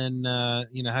yourself, and then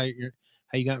how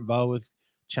you got involved with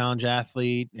Challenge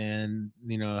Athlete and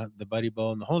the Buddy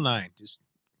Bowl and the whole nine. Just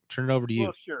turn it over to you.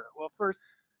 Well, sure. Well, first,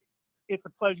 it's a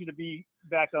pleasure to be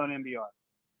back on MBR.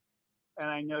 And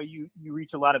I know you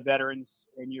reach a lot of veterans,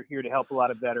 and you're here to help a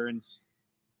lot of veterans.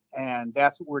 And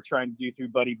that's what we're trying to do through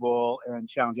Buddy Bowl and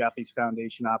Challenge Athletes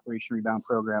Foundation Operation Rebound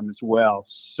program as well.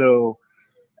 So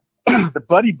the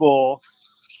Buddy Bowl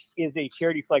is a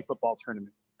charity flag football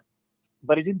tournament,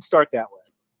 but it didn't start that way.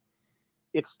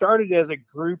 it started as a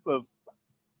group of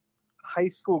high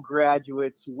school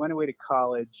graduates who went away to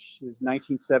college. It was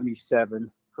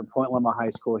 1977 from Point Loma High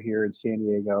School here in San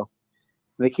Diego.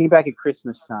 And they came back at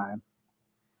Christmas time,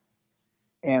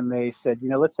 and they said,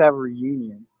 let's have a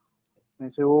reunion. And I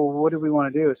said, well, what do we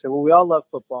want to do? I said, well, we all love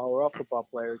football. We're all football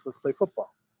players. Let's play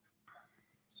football.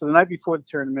 So the night before the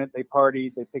tournament, they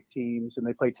partied, they picked teams, and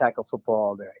they played tackle football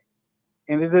all day.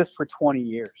 And they did this for 20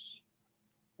 years.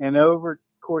 And over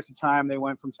the course of time, they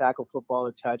went from tackle football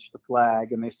to touch the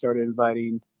flag, and they started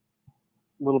inviting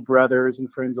little brothers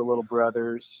and friends of little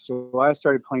brothers. So I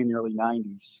started playing in the early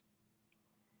 90s.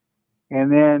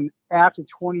 And then after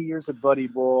 20 years of Buddy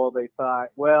Bowl, they thought,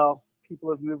 well, people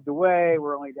have moved away.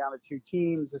 We're only down to 2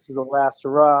 teams. This is the last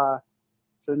hurrah.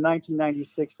 So in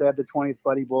 1996, they had the 20th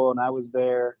Buddy Bowl, and I was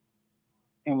there.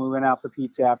 And we went out for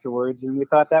pizza afterwards, and we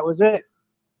thought that was it.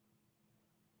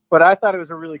 But I thought it was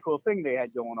a really cool thing they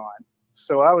had going on.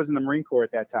 So I was in the Marine Corps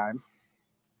at that time,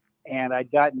 and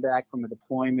I'd gotten back from a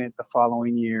deployment the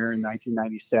following year in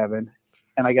 1997,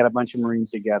 and I got a bunch of Marines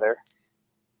together,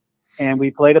 and we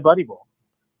played a Buddy Bowl.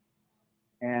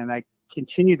 And I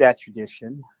continued that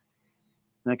tradition.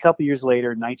 And a couple years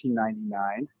later, in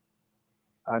 1999,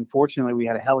 unfortunately, we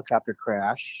had a helicopter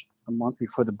crash a month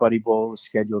before the Buddy Bowl was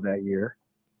scheduled that year,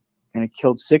 and it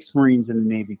killed 6 Marines and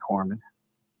the Navy corpsmen,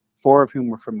 4 of whom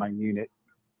were from my unit.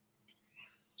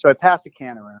 So I passed a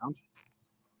can around,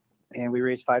 and we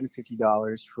raised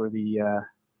 $550 for the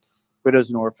widows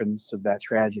and orphans of that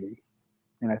tragedy.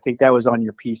 And I think that was on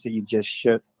your piece that you just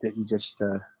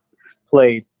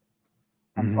played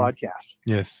on the podcast.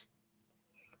 Yes.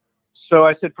 So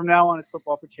I said, from now on, it's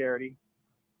football for charity.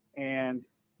 And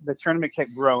the tournament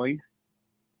kept growing.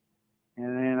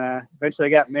 And then eventually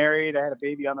I got married. I had a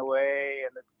baby on the way,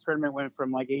 and the tournament went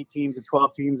from like 8 teams to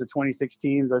 12 teams to 26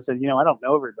 teams. I said, I don't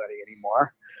know everybody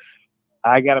anymore.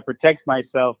 I got to protect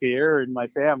myself here and my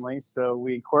family. So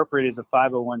we incorporated as a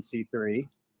 501c3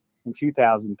 in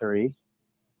 2003.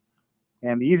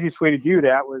 And the easiest way to do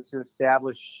that was to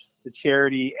establish the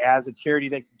charity as a charity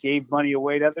that gave money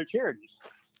away to other charities.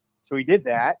 So we did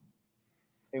that.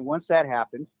 And once that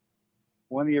happened,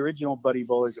 one of the original Buddy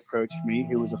Bowlers approached me,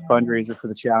 who was a fundraiser for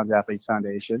the Challenge Athletes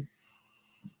Foundation.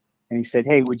 And he said,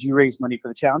 hey, would you raise money for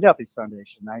the Challenge Athletes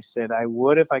Foundation? And I said, I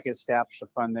would if I could establish a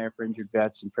fund there for injured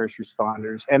vets and first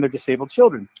responders and their disabled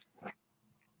children.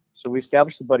 So we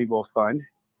established the Buddy Bowl Fund,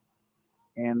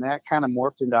 and that kind of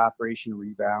morphed into Operation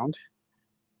Rebound.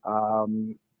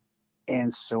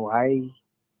 And so I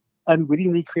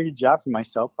unwittingly created a job for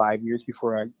myself 5 years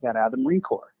before I got out of the Marine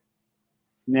Corps.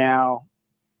 Now,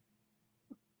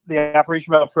 the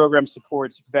Operation Rebound program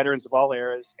supports veterans of all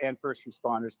eras and first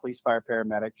responders, police, fire,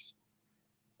 paramedics.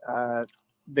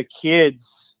 The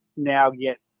kids now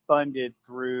get funded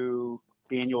through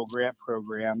annual grant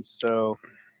programs. So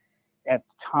at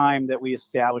the time that we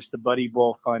established the Buddy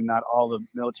Bowl Fund, not all the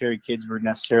military kids were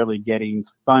necessarily getting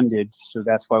funded. So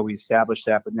that's why we established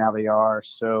that, but now they are.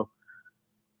 So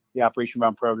the Operation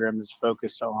Rebound program is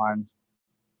focused on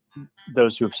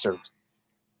those who have served.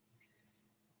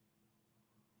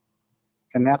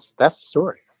 And that's the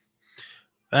story.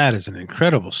 That is an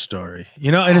incredible story.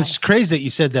 And it's crazy that you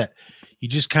said that you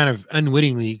just kind of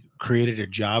unwittingly created a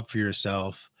job for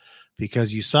yourself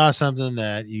because you saw something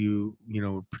that you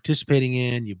were participating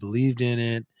in, you believed in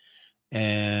it.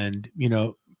 And,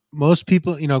 most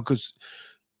people, because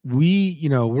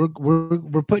we're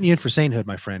putting you in for sainthood,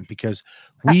 my friend, because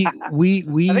we I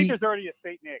think there's already a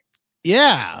Saint Nick.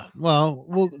 Yeah.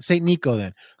 Well, Saint Nico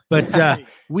then. But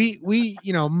we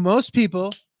most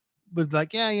people would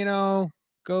like,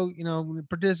 go,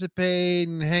 participate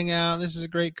and hang out. This is a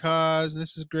great cause. And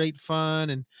this is great fun.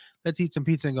 And let's eat some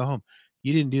pizza and go home.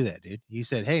 You didn't do that, dude. You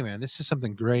said, hey, man, this is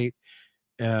something great.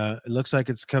 It looks like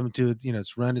it's coming to,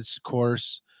 it's run its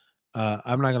course.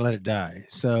 I'm not going to let it die.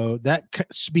 So that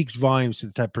speaks volumes to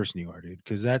the type of person you are, dude,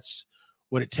 because that's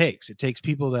what it takes. It takes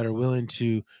people that are willing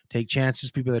to take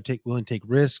chances, people that are willing to take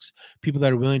risks, people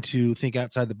that are willing to think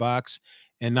outside the box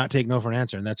and not take no for an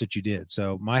answer. And that's what you did.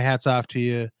 So my hat's off to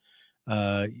you.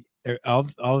 All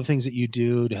the things that you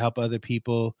do to help other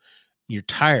people, you're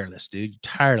tireless, dude. You're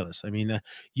tireless. I mean,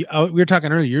 we were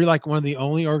talking earlier, you're like one of the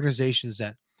only organizations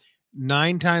that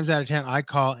 9 times out of 10 I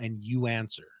call and you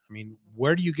answer. I mean,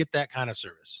 where do you get that kind of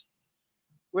service?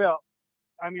 Well,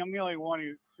 I mean, I'm the only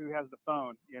one who has the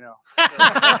phone,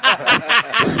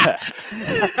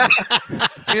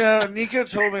 Nico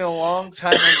told me a long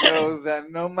time ago that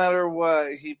no matter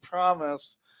what, he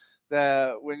promised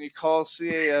that when you call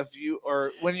CAFU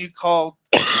or when you call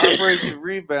Operation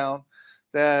Rebound,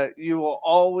 that you will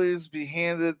always be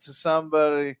handed to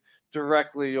somebody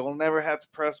directly. You'll never have to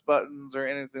press buttons or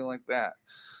anything like that.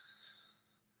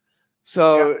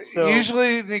 So,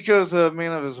 usually Nico's a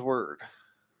man of his word.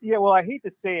 Yeah, well, I hate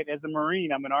to say it. As a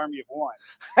Marine, I'm an army of one.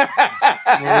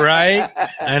 Right?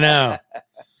 I know.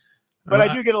 But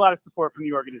I do get a lot of support from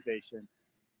the organization.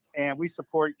 And we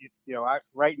support,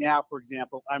 right now, for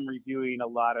example, I'm reviewing a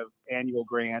lot of annual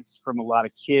grants from a lot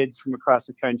of kids from across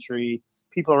the country,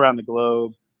 people around the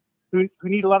globe who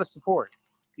need a lot of support,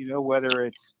 whether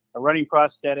it's a running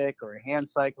prosthetic or a hand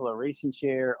cycle, a racing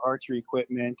chair, archery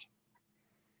equipment.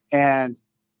 And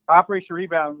Operation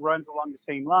Rebound runs along the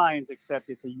same lines, except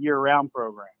it's a year-round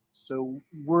program. So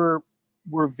we're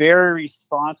very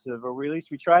responsive, or at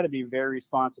least we try to be very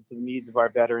responsive to the needs of our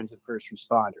veterans and first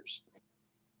responders.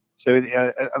 So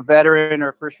a veteran or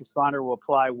a first responder will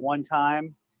apply one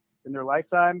time in their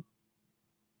lifetime,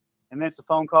 and then it's a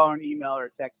phone call or an email or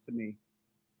a text to me.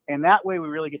 And that way we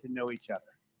really get to know each other.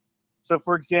 So,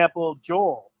 for example,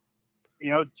 Joel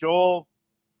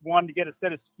wanted to get a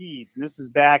set of skis, and this is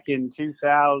back in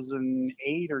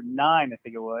 2008 or 9, I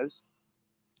think it was.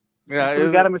 Yeah, so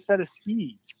we got him a set of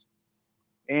skis,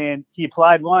 and he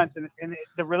applied once, and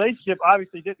the relationship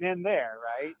obviously didn't end there,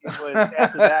 right? It was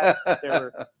after that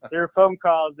there were phone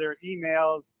calls, there were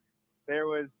emails, there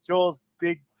was Joel's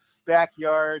big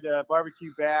backyard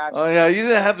barbecue bash. Oh yeah, you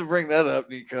didn't have to bring that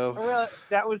up, Nico. Well,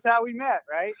 that was how we met,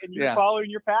 right? And you're following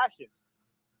your passion,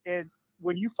 and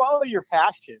when you follow your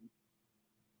passion,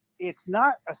 it's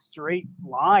not a straight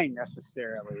line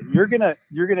necessarily. You're gonna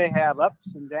have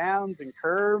ups and downs and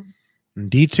curves, and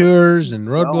detours and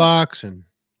roadblocks and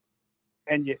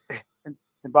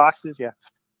boxes, yeah.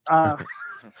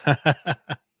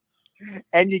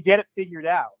 And you get it figured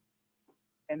out,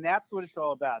 and that's what it's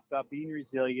all about. It's about being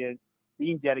resilient,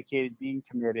 being dedicated, being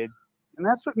committed, and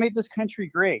that's what made this country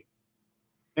great.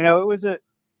 It was a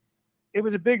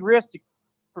big risk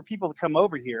for people to come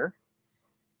over here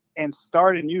and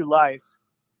start a new life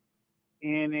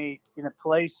in a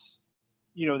place,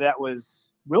 that was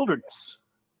wilderness,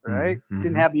 right? Mm-hmm.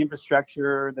 Didn't have the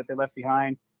infrastructure that they left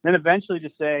behind. Then eventually to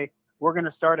say, we're going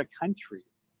to start a country.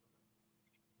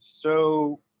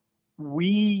 So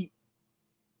we,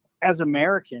 as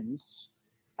Americans,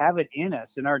 have it in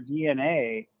us, in our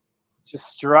DNA, to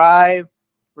strive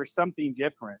for something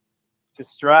different, to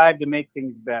strive to make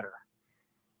things better.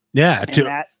 Yeah.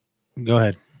 Go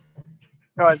ahead.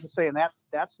 No, I was just saying that's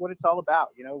what it's all about.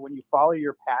 When you follow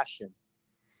your passion,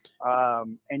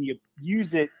 and you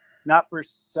use it not for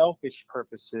selfish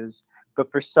purposes, but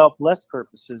for selfless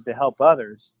purposes to help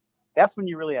others, that's when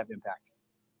you really have impact.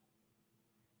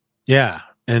 Yeah.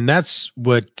 And that's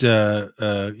what,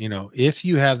 if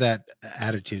you have that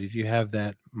attitude, if you have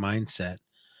that mindset,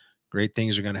 great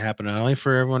things are going to happen, not only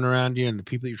for everyone around you and the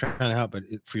people that you're trying to help, but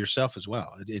for yourself as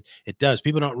well. It does.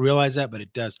 People don't realize that, but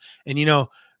it does. And,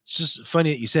 it's just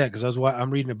funny that you said, because I'm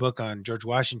reading a book on George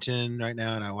Washington right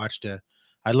now, and I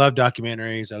love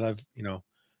documentaries. I love,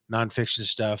 nonfiction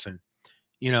stuff. And,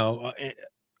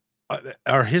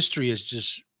 our history is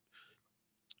just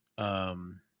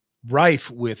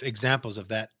rife with examples of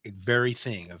that very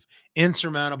thing, of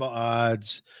insurmountable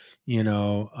odds,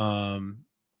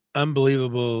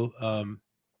 unbelievable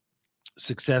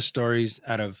success stories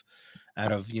out of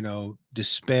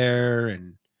despair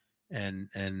and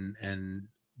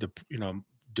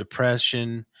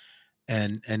depression,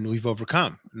 and we've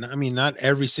overcome. I mean, not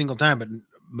every single time, but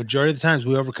majority of the times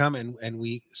we overcome and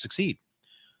we succeed.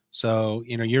 So,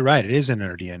 you're right. It is in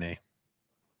our DNA.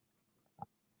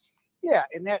 Yeah.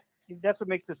 And that's what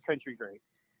makes this country great.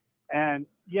 And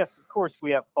yes, of course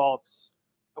we have faults,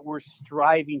 but we're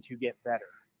striving to get better.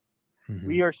 Mm-hmm.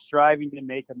 We are striving to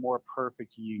make a more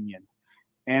perfect union.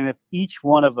 And if each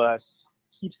one of us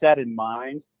keeps that in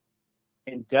mind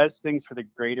and does things for the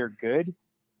greater good,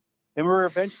 then we're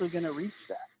eventually going to reach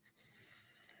that.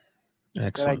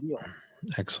 Excellent. That ideal.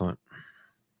 Excellent.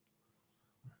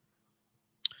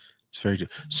 It's very good.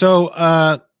 So,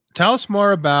 tell us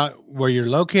more about where you're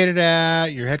located at,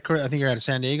 your headquarters. I think you're out of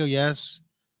San Diego, yes?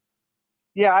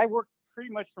 Yeah, I work pretty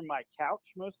much from my couch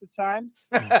most of the time.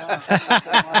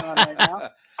 Right now.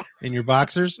 In your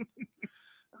boxers?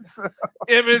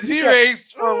 MNT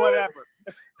race. Or whatever.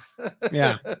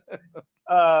 Yeah.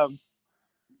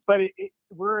 But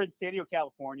we're in San Diego,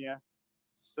 California.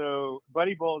 So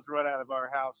Buddy Bowl's run out of our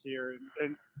house here.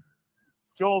 And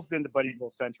Joel's been to Buddy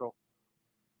Bowl Central.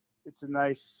 It's a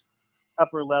nice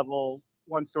upper level,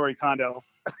 1-story condo.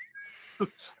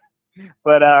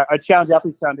 But our Challenge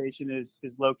Athletes Foundation is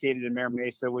located in Mira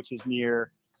Mesa, which is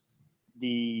near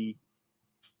the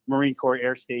Marine Corps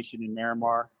Air Station in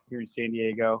Miramar here in San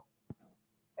Diego.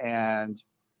 And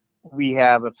we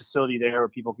have a facility there where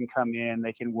people can come in,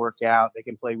 they can work out, they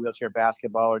can play wheelchair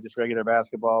basketball or just regular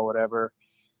basketball, whatever.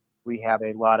 We have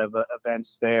a lot of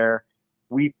events there.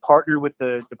 We've partnered with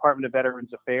the Department of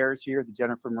Veterans Affairs here, the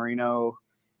Jennifer Marino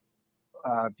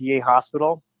VA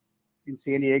hospital in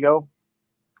San Diego,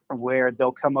 where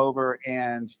they'll come over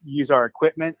and use our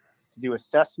equipment to do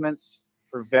assessments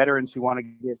for veterans who want to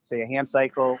get, say, a hand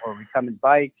cycle or recumbent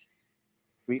bike.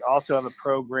 We also have a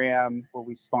program where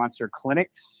we sponsor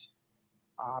clinics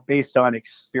based on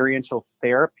experiential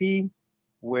therapy,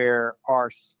 where our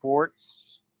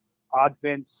sports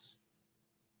augments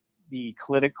the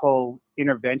clinical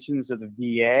interventions of the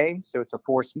VA. So it's a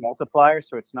force multiplier.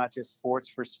 So it's not just sports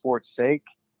for sports sake.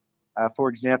 For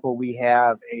example, we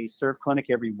have a surf clinic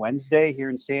every Wednesday here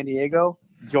in San Diego.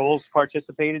 Joel's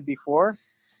participated before.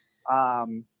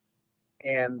 And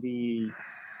the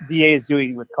VA is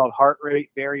doing what's called heart rate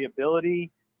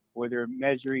variability, where they're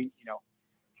measuring,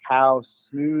 how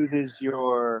smooth is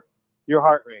your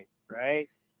heart rate, right?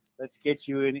 Let's get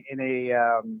you in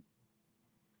a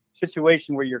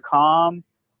situation where you're calm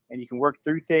and you can work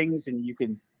through things and you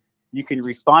can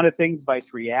respond to things,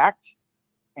 vice react.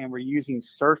 And we're using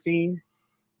surfing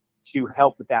to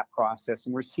help with that process.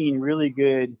 And we're seeing really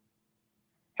good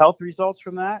health results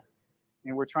from that.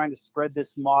 And we're trying to spread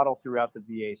this model throughout the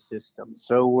VA system.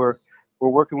 So we're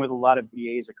working with a lot of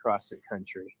VAs across the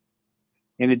country.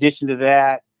 In addition to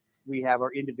that, we have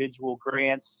our individual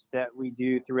grants that we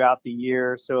do throughout the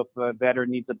year. So if a veteran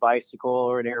needs a bicycle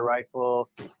or an air rifle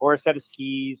or a set of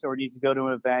skis or needs to go to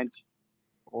an event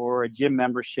or a gym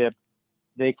membership,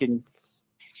 they can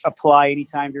apply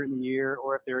anytime during the year.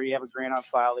 Or if they already have a grant on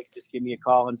file, they can just give me a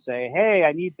call and say, hey,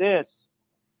 I need this.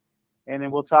 And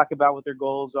then we'll talk about what their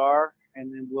goals are,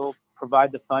 and then we'll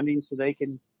provide the funding so they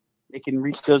can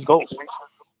reach those goals.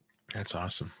 That's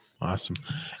awesome. Awesome.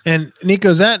 And Nico,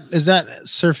 is that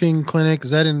surfing clinic,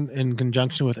 is that in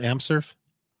conjunction with AmpSurf?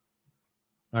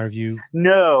 Or have you?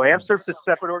 No, AmpSurf's a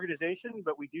separate organization,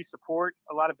 but we do support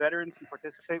a lot of veterans who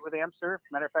participate with AmpSurf.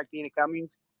 Matter of fact, Dana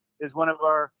Cummings is one of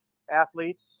our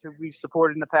athletes who we've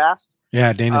supported in the past.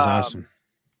 Yeah, Dana's awesome.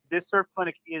 This surf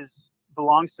clinic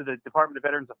belongs to the Department of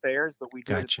Veterans Affairs, but we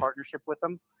do it in partnership with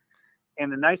them.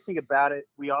 And the nice thing about it,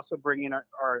 we also bring in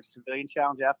our civilian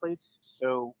challenge athletes.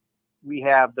 So we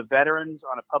have the veterans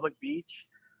on a public beach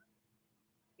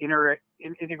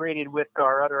integrated with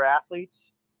our other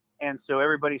athletes. And so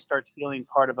everybody starts feeling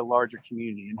part of a larger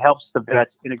community and helps the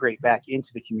vets integrate back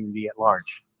into the community at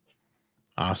large.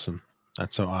 Awesome.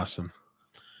 That's so awesome.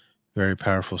 Very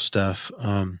powerful stuff.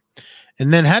 And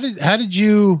then how did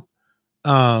you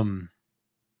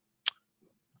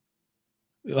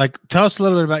like tell us a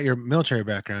little bit about your military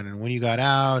background and when you got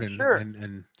out and Sure.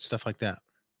 and stuff like that.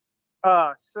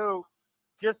 So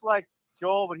just like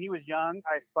Joel, when he was young,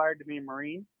 I aspired to be a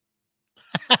Marine.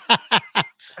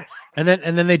 And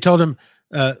then they told him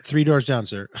 3 doors down,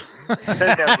 sir.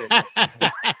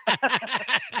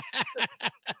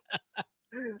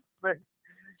 But,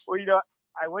 well,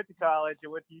 I went to college. I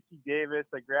went to UC Davis.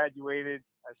 I graduated.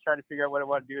 I was trying to figure out what I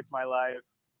wanted to do with my life.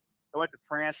 I went to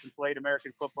France and played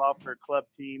American football for a club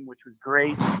team, which was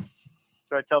great.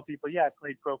 So I tell people, yeah, I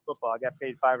played pro football. I got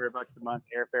paid $500 a month,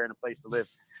 airfare, and a place to live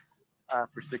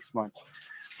for 6 months.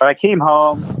 But I came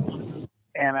home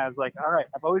and I was like, all right,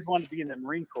 I've always wanted to be in the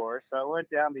Marine Corps. So I went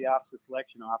down to the officer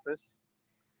selection office,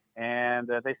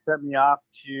 and they sent me off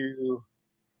to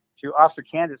officer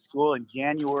candidate school in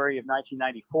January of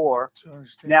 1994.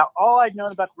 Now, all I'd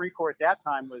known about the Marine Corps at that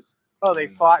time was, they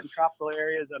fought in tropical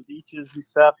areas on beaches and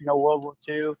stuff, World War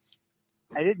II.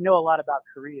 I didn't know a lot about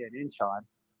Korea and Incheon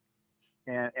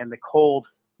and the cold,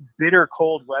 bitter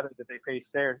cold weather that they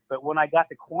faced there. But when I got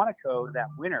to Quantico that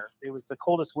winter, it was the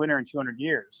coldest winter in 200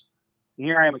 years. And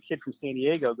here I am, a kid from San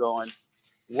Diego going,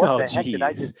 what the heck did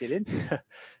I just get into?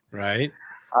 Right.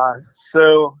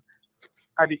 So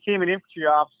I became an infantry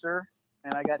officer,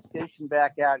 and I got stationed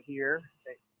back out here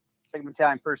at 2nd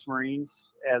Battalion 1st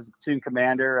Marines as a platoon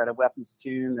commander at a weapons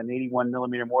platoon, an 81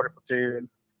 millimeter mortar platoon.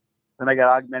 Then I got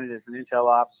augmented as an intel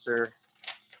officer.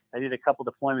 I did a couple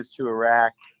deployments to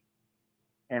Iraq.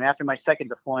 And after my second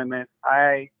deployment,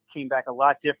 I came back a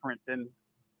lot different than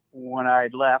when I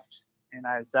left. And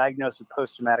I was diagnosed with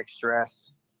post-traumatic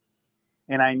stress.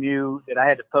 And I knew that I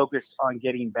had to focus on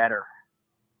getting better.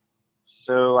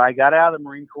 So I got out of the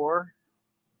Marine Corps.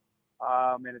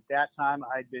 And at that time,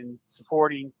 I'd been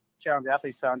supporting Challenge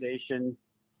Athletes Foundation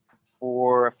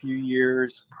for a few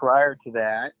years prior to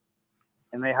that.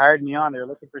 And they hired me on. They were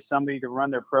looking for somebody to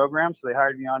run their program. So they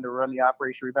hired me on to run the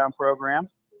Operation Rebound program.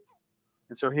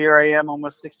 And so here I am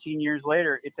almost 16 years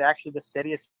later. It's actually the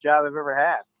steadiest job I've ever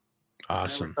had.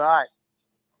 Awesome. I never thought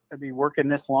to be working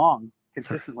this long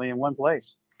consistently in one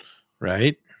place.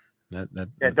 Right.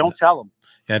 Don't tell him.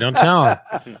 Yeah, don't tell him.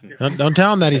 don't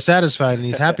tell him that he's satisfied and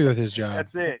he's happy with his job.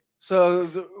 That's it. So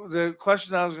the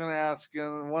question I was going to ask,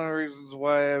 and one of the reasons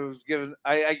why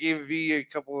I gave V a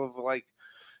couple of like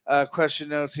question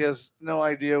notes. He has no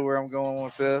idea where I'm going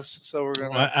with this, so we're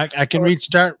gonna. I can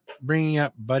start bringing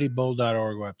up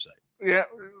buddybull.org website. Yeah,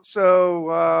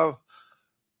 so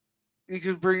you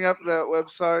could bring up that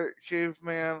website,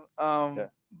 Caveman.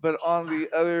 But on the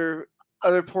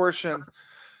other portion,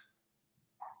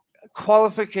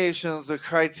 qualifications, the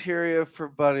criteria for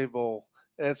Buddy Bowl.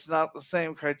 It's not the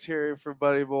same criteria for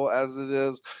Buddy Bowl as it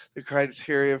is the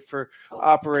criteria for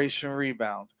Operation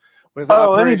Rebound.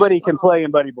 Anybody can play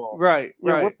in Buddy Bowl. Right, You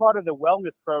know, right. we're part of the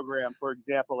wellness program, for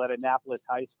example, at Annapolis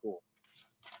High School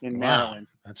in Maryland.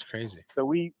 That's crazy. So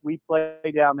we play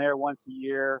down there once a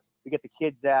year. We get the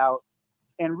kids out.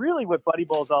 And really what Buddy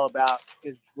Bowl is all about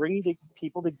is bringing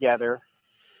people together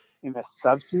in a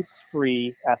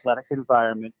substance-free athletic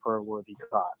environment for a worthy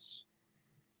cause.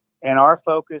 And our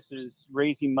focus is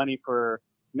raising money for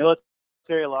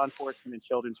military, law enforcement, and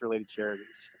children's related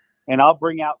charities. And I'll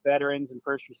bring out veterans and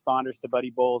first responders to Buddy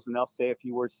Bowls, and they'll say a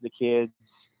few words to the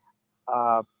kids.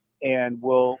 And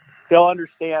they'll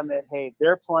understand that, hey,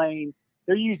 they're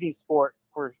using sport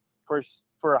for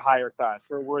a higher cause,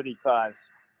 for a worthy cause,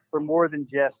 for more than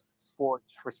just sport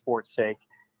for sport's sake.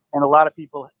 And a lot of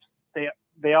people,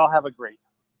 they all have a great.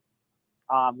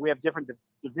 We have different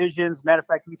divisions. Matter of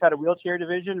fact, we've had a wheelchair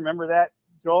division. Remember that,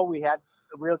 Joel? We had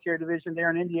a wheelchair division there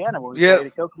in Indiana when we played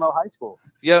at Kokomo High School.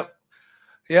 Yep,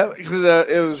 because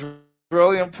it was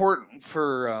really important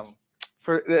for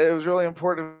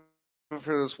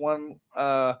this one.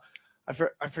 I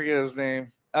forget his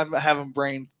name. I'm having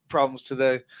brain problems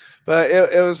today, but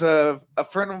it was a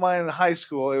friend of mine in high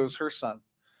school. It was her son,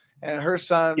 and her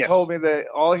son told me that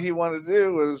all he wanted to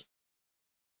do was,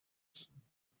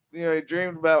 he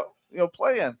dreamed about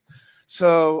playing.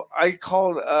 So I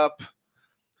called up,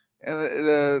 and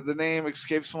the name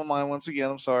escapes my mind once again.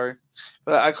 I'm sorry,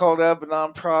 but I called up a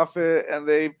nonprofit, and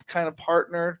they kind of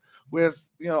partnered with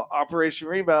Operation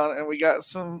Rebound, and we got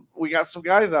some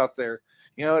guys out there.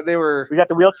 We got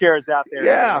the wheelchairs out there.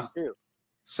 Yeah. Too.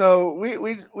 So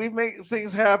we make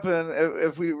things happen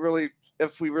if we really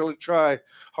try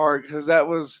hard, because I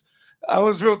was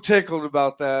real tickled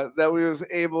about that we was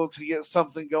able to get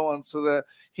something going so that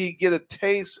he'd get a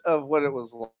taste of what it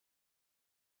was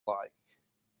like.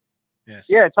 Yes.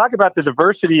 Yeah, talk about the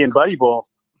diversity in Buddy Bowl.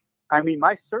 I mean,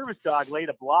 my service dog laid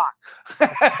a block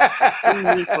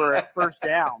for a first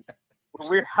down when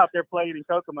we were out there playing in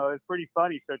Kokomo. It was pretty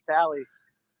funny. So Tally,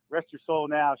 rest her soul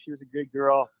now, she was a good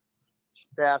girl. She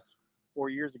passed 4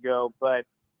 years ago, but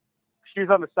she was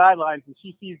on the sidelines and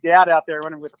she sees Dad out there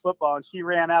running with the football, and she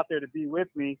ran out there to be with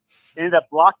me. Ended up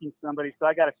blocking somebody, so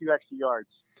I got a few extra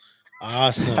yards.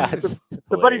 Awesome.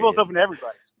 So Buddy Bowl's open to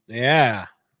everybody. Yeah,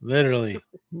 literally.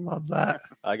 Love that.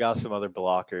 I got some other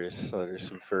blockers, so there's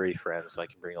some furry friends I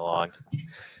can bring along.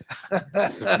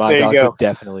 So my dogs would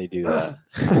definitely do that.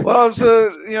 Well, so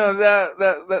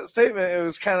that statement, it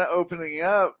was kind of opening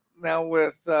up now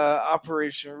with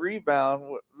Operation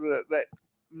Rebound that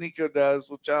Nico does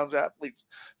with Challenge Athletes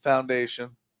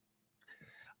Foundation.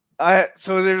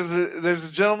 So there's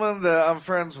a gentleman that I'm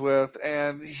friends with,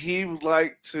 and he would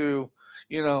like to,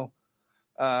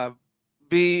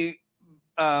 be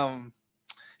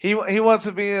he wants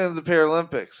to be in the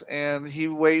Paralympics, and he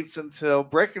waits until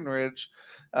Breckenridge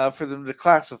for them to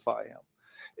classify him.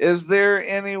 Is there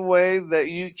any way that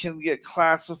you can get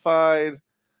classified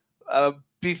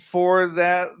before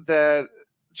that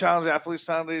Challenge Athletes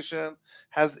Foundation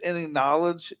has any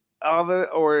knowledge of it,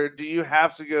 or do you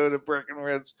have to go to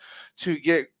Breckenridge to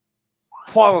get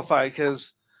qualified?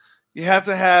 Because you have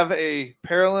to have a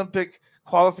Paralympic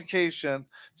qualification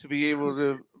to be able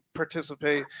to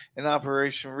participate in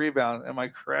Operation Rebound. Am I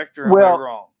correct, or am I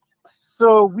wrong?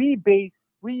 So we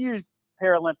use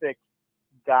Paralympic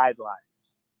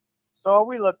guidelines. So all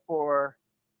we look for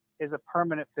is a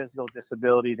permanent physical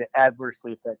disability that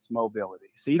adversely affects mobility.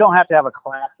 So you don't have to have a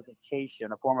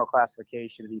formal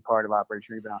classification to be part of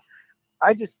Operation Rebound.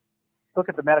 I just look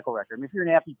at the medical record. I mean, if you're an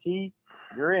amputee,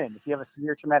 you're in. If you have a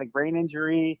severe traumatic brain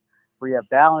injury, where you have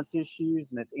balance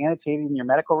issues, and it's annotated in your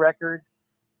medical record,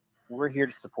 we're here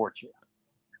to support you.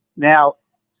 Now,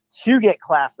 to get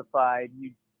classified,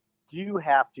 you do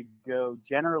have to go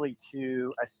generally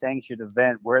to a sanctioned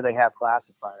event where they have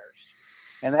classifiers.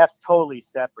 And that's totally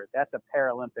separate. That's a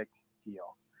Paralympic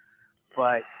deal.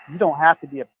 But you don't have to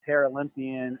be a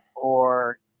Paralympian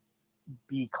or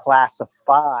be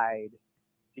classified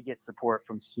to get support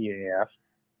from CAF.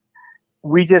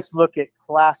 we just look at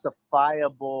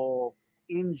classifiable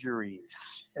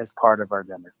injuries as part of our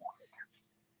demographic.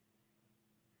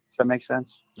 Does that make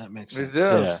sense? That makes It sense.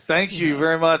 does. Yeah. Thank you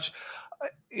very much.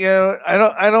 You know,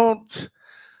 I don't.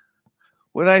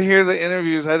 When I hear the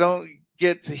interviews, I don't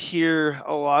get to hear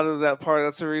a lot of that part.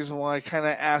 That's the reason why I kind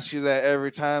of ask you that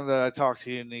every time that I talk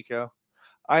to you, Nico.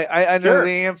 I know Sure.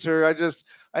 the answer.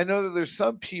 I know that there's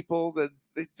some people that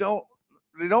they don't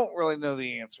really know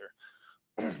the answer.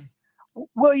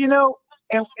 Well, you know,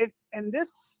 and this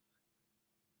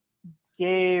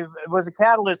was a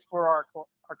catalyst for our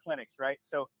clinics, right?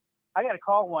 So I got a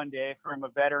call one day from a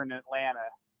veteran in Atlanta,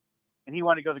 and he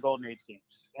wanted to go to the Golden Age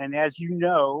Games. And as you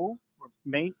know, or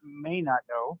may not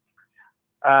know,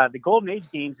 the Golden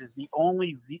Age Games is the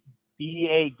only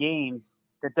VA games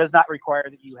that does not require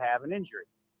that you have an injury.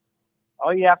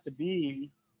 All you have to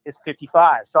be is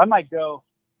 55. So I might go,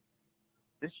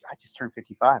 I just turned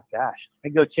 55. Gosh, I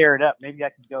could go tear it up. Maybe I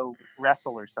could go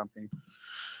wrestle or something.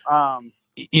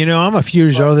 You know, I'm a few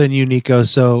years older than you, Nico,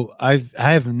 so I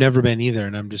have never been either,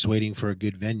 and I'm just waiting for a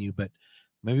good venue, but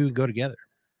maybe we can go together.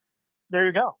 There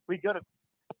you go. We go to,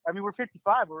 I mean, we're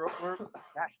 55.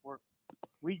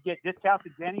 We get discounts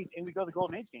at Denny's and we go to the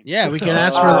Golden Age Games. Yeah, we can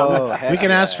ask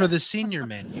ask for the senior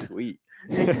menu. Sweet.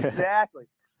 Exactly.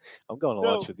 I'm going to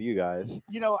lunch with you guys.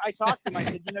 You know, I talked to him. I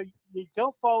said, you know, you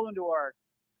don't fall into our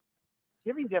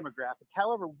giving demographic.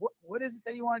 However, what is it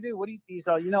that you want to do? What do you? He's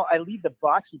all, you know, I lead the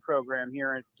bocce program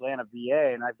here at Atlanta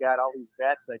VA, and I've got all these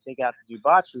vets that I take out to do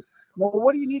bocce. Well,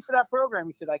 what do you need for that program?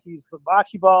 He said, I can use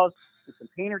bocce balls and some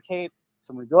painter tape.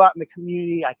 So when we go out in the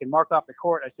community, I can mark off the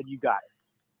court. I said, you got it.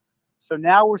 So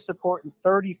now we're supporting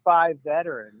 35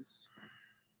 veterans,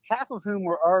 half of whom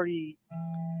were already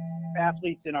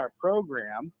athletes in our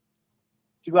program,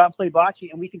 to go out and play bocce,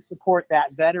 and we can support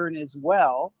that veteran as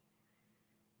well.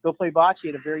 Go play bocce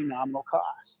at a very nominal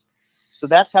cost. So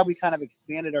that's how we kind of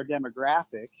expanded our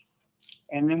demographic.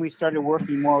 And then we started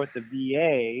working more with the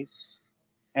VAs,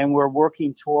 and we're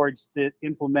working towards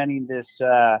implementing this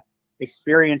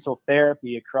experiential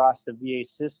therapy across the VA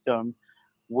system,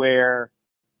 where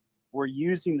we're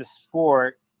using the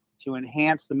sport to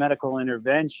enhance the medical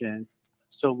intervention.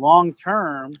 So long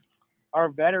term, our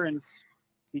veterans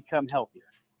become healthier.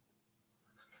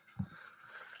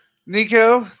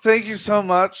 Nico, thank you so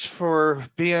much for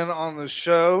being on the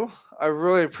show. I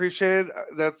really appreciate it.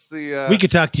 That's the we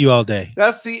could talk to you all day.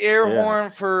 That's the air horn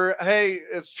for, hey,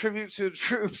 it's tribute to the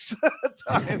troops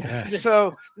time. Yes.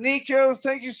 So, Nico,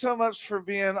 thank you so much for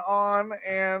being on,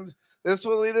 and this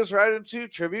will lead us right into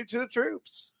tribute to the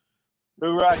troops.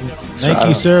 Hoorah, Thank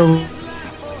you, sir.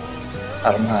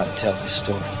 I don't know how to tell this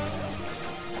story.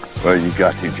 Well, you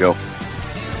got to, Joe.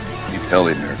 You tell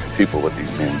the American people what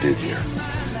these men did here.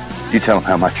 You tell them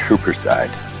how my troopers died.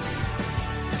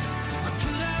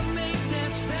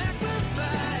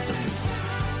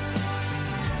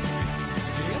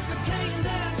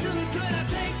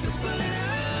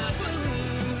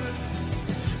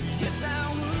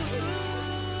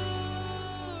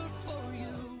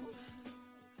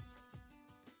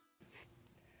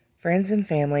 Friends and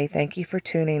family, thank you for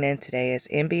tuning in today as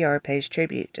MBR pays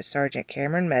tribute to Sergeant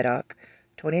Cameron Meddock,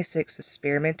 26th of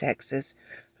Spearman, Texas,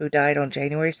 who died on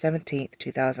January 17,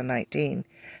 2019,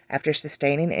 after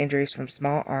sustaining injuries from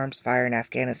small arms fire in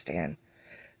Afghanistan.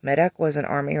 Meddock was an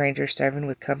Army Ranger serving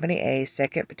with Company A,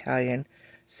 2nd Battalion,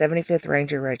 75th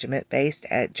Ranger Regiment, based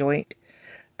at Joint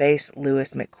Base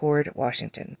Lewis McChord,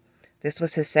 Washington. This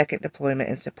was his second deployment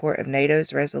in support of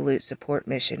NATO's Resolute Support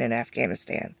Mission in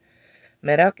Afghanistan.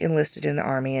 Meddock enlisted in the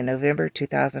Army in November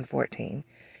 2014.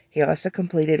 He also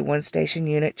completed one-station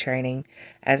unit training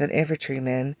as an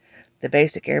infantryman, the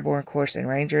Basic Airborne Course in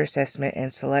Ranger Assessment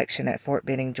and Selection at Fort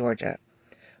Benning, Georgia.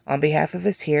 On behalf of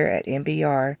us here at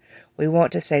MBR, we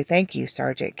want to say thank you,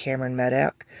 Sergeant Cameron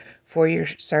Meddock, for your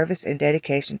service and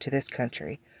dedication to this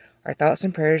country. Our thoughts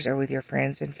and prayers are with your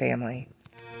friends and family.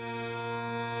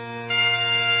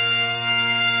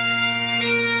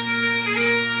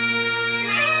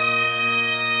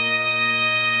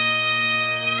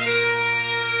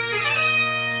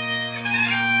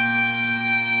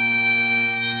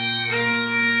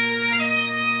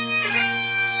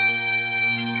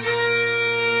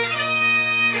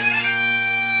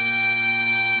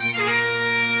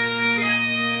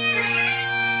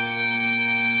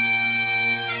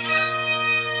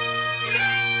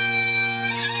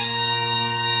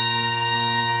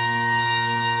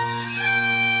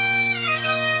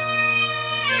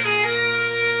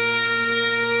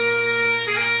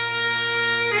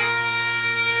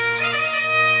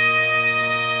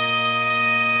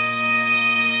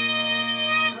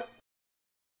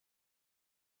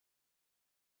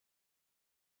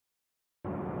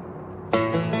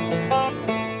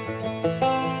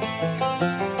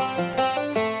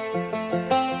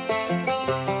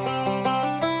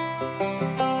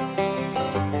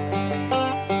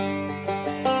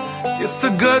 It's the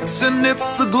guts and it's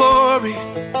the glory.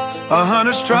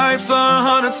 100 stripes,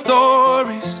 100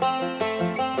 stories.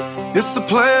 It's the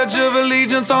Pledge of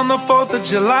Allegiance on the 4th of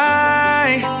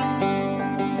July.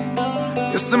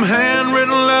 It's them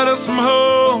handwritten letters from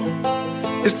home.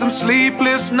 It's them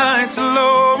sleepless nights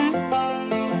alone.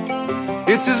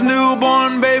 It's his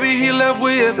newborn baby he left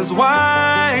with his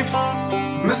wife.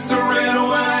 Mr. Red,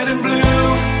 White, and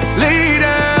Blue, lay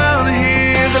down,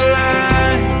 hear the light.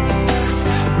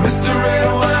 Mr. Red,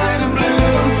 White, and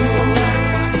Blue,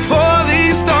 for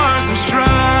these stars and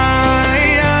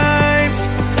stripes.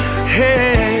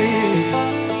 Hey.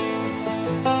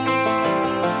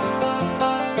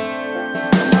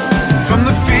 From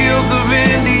the fields of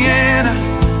Indiana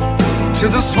to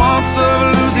the swamps of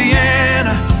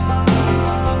Louisiana,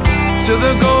 to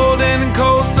the golden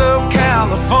coast of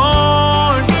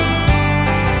California,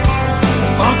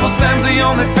 Uncle Sam's the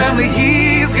only family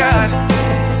he's got.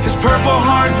 His purple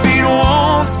heartbeat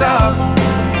won't stop,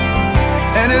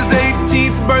 and his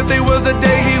 18th birthday was the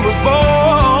day he was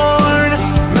born.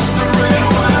 Mr. Red,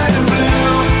 White, and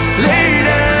Blue, lay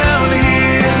down,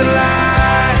 hear the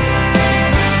light.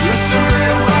 Mr.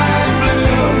 Red, White, and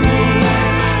Blue,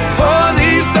 for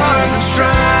these stars and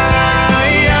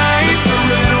stripes. Mr.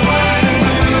 Red, White, and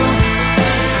Blue,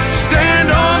 stand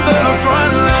on the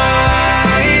front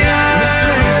line.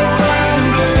 Mr. Red, White, and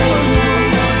Blue,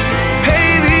 pay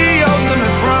the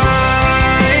ultimate price.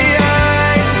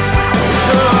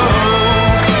 Oh.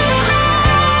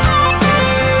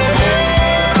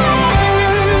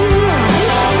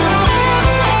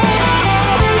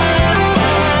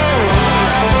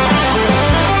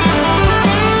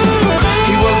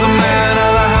 He was the man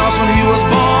of the house when he was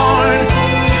born.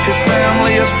 His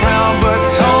family is proud but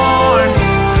torn.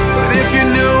 But if you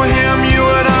knew him, you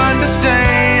would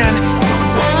understand.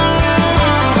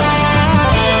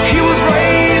 He was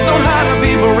raised on how to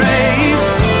be brave,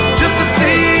 just to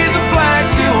see the flag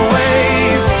still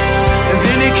wave. And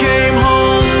then he came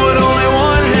home with only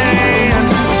one hand.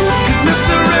 'Cause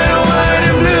Mr. Red, White,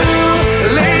 and Blue,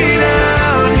 lay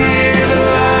down, hear the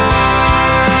light.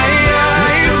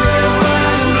 Mr. Red,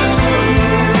 White, and Blue,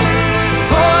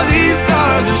 for these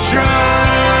stars and stripes.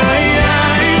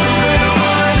 Mr. Red,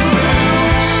 White, and Blue,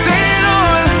 stand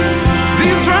on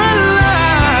these front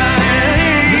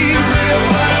lines. Mr. Red,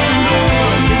 White, and Blue,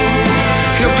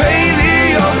 he'll pay the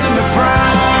ultimate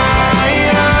price.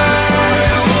 Mr.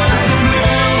 Red, White, and Blue,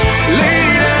 lay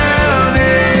down,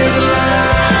 hear the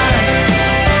light.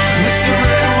 Mr.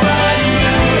 Red, White,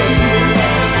 and Blue,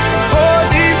 for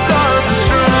these stars and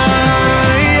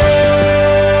stripes.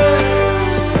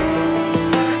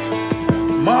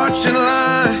 March in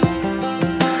line,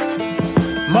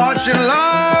 march in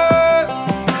line.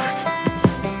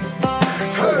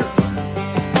 Hey.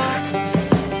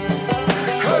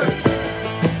 Hey.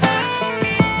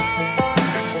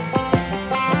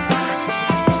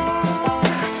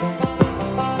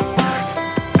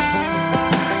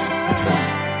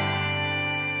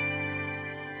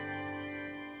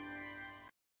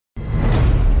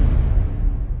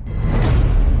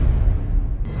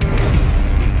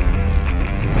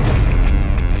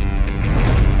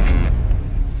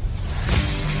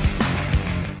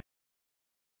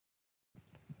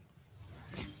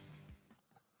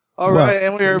 All right,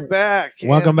 and we are back.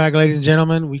 Welcome And- back, ladies and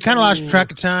gentlemen. We kind of lost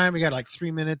track of time. We got like 3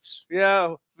 minutes.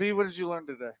 Yeah, V, what did you learn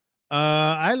today?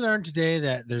 I learned today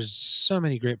that there's so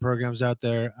many great programs out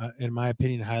there, in my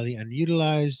opinion, highly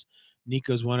unutilized.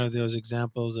 Nico's one of those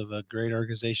examples of a great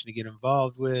organization to get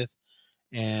involved with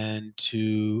and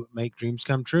to make dreams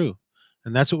come true.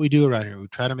 And that's what we do around here. We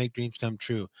try to make dreams come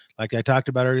true. Like I talked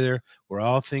about earlier, we're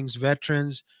all things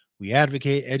veterans. We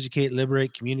advocate, educate,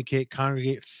 liberate, communicate,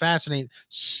 congregate, fascinate,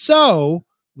 so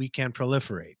we can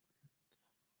proliferate.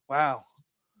 Wow.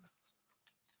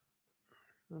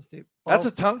 That's deep. That's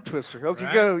Well, a tongue twister. Okay,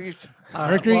 Right. go. You...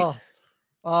 Mercury.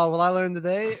 Well, what I learned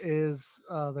today is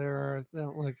there are,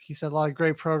 like he said, a lot of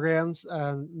great programs,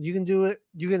 and you can do it.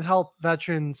 You can help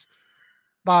veterans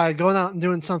by going out and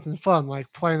doing something fun,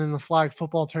 like playing in the flag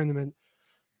football tournament.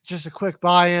 Just a quick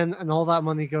buy-in, and all that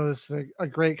money goes to a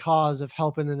great cause of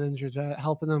helping an injured vet,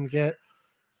 helping them get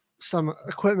some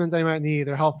equipment they might need,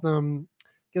 or helping them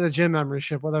get a gym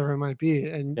membership, whatever it might be.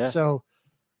 And Yeah. so,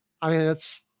 I mean,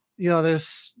 it's,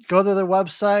 there's, go to their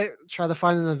website, try to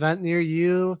find an event near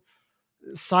you,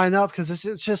 sign up, because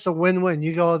it's just a win-win.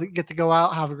 You get to go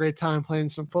out, have a great time playing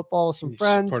some football with some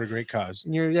friends. Support a great cause.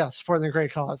 And you're supporting a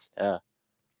great cause. Yeah.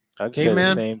 I'd Okay, say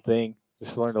man. the same thing.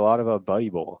 Just learned a lot about Buddy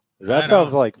Bowl. 'Cause I that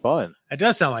sounds know. like fun. It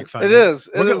does sound like fun. It is.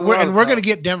 It We're, is a go- lot we're, of and we're fun. going to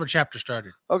get Denver chapter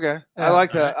started. Okay, I Yeah.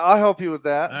 like that. I'll help you with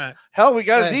that. All right. Hell, we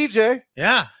got Hey. a DJ.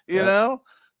 Yeah. You know,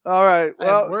 All right.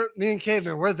 Well, And me and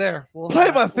Caveman, we're there. We'll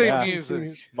play my theme yeah.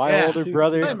 music. My older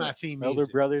brother, Play my theme my older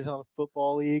music. brother's on a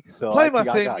football league, so Play I my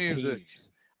think theme I got music.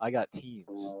 teams. I got teams.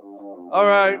 All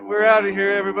right, we're out of here,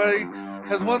 everybody.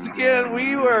 Because once again,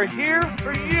 we are here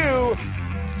for you,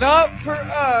 not for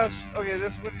us. Okay,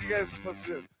 this is what you guys are supposed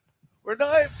to do. We're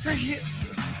not for you.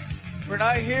 We're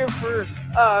not here for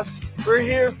us. We're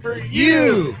here for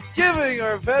you, giving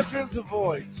our veterans a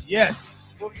voice. Yes.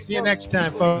 See you next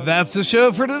time, folks. That's the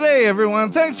show for today,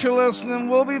 everyone. Thanks for listening.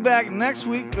 We'll be back next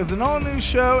week with an all-new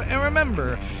show. And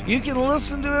remember, you can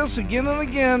listen to us again and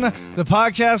again. The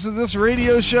podcast of this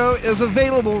radio show is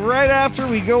available right after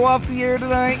we go off the air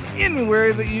tonight,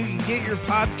 anywhere that you can get your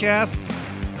podcast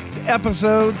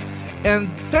episodes.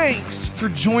 And thanks for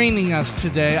joining us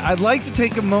today. I'd like to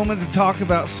take a moment to talk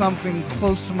about something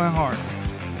close to my heart.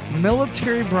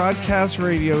 Military Broadcast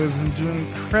Radio is doing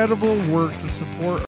incredible work to support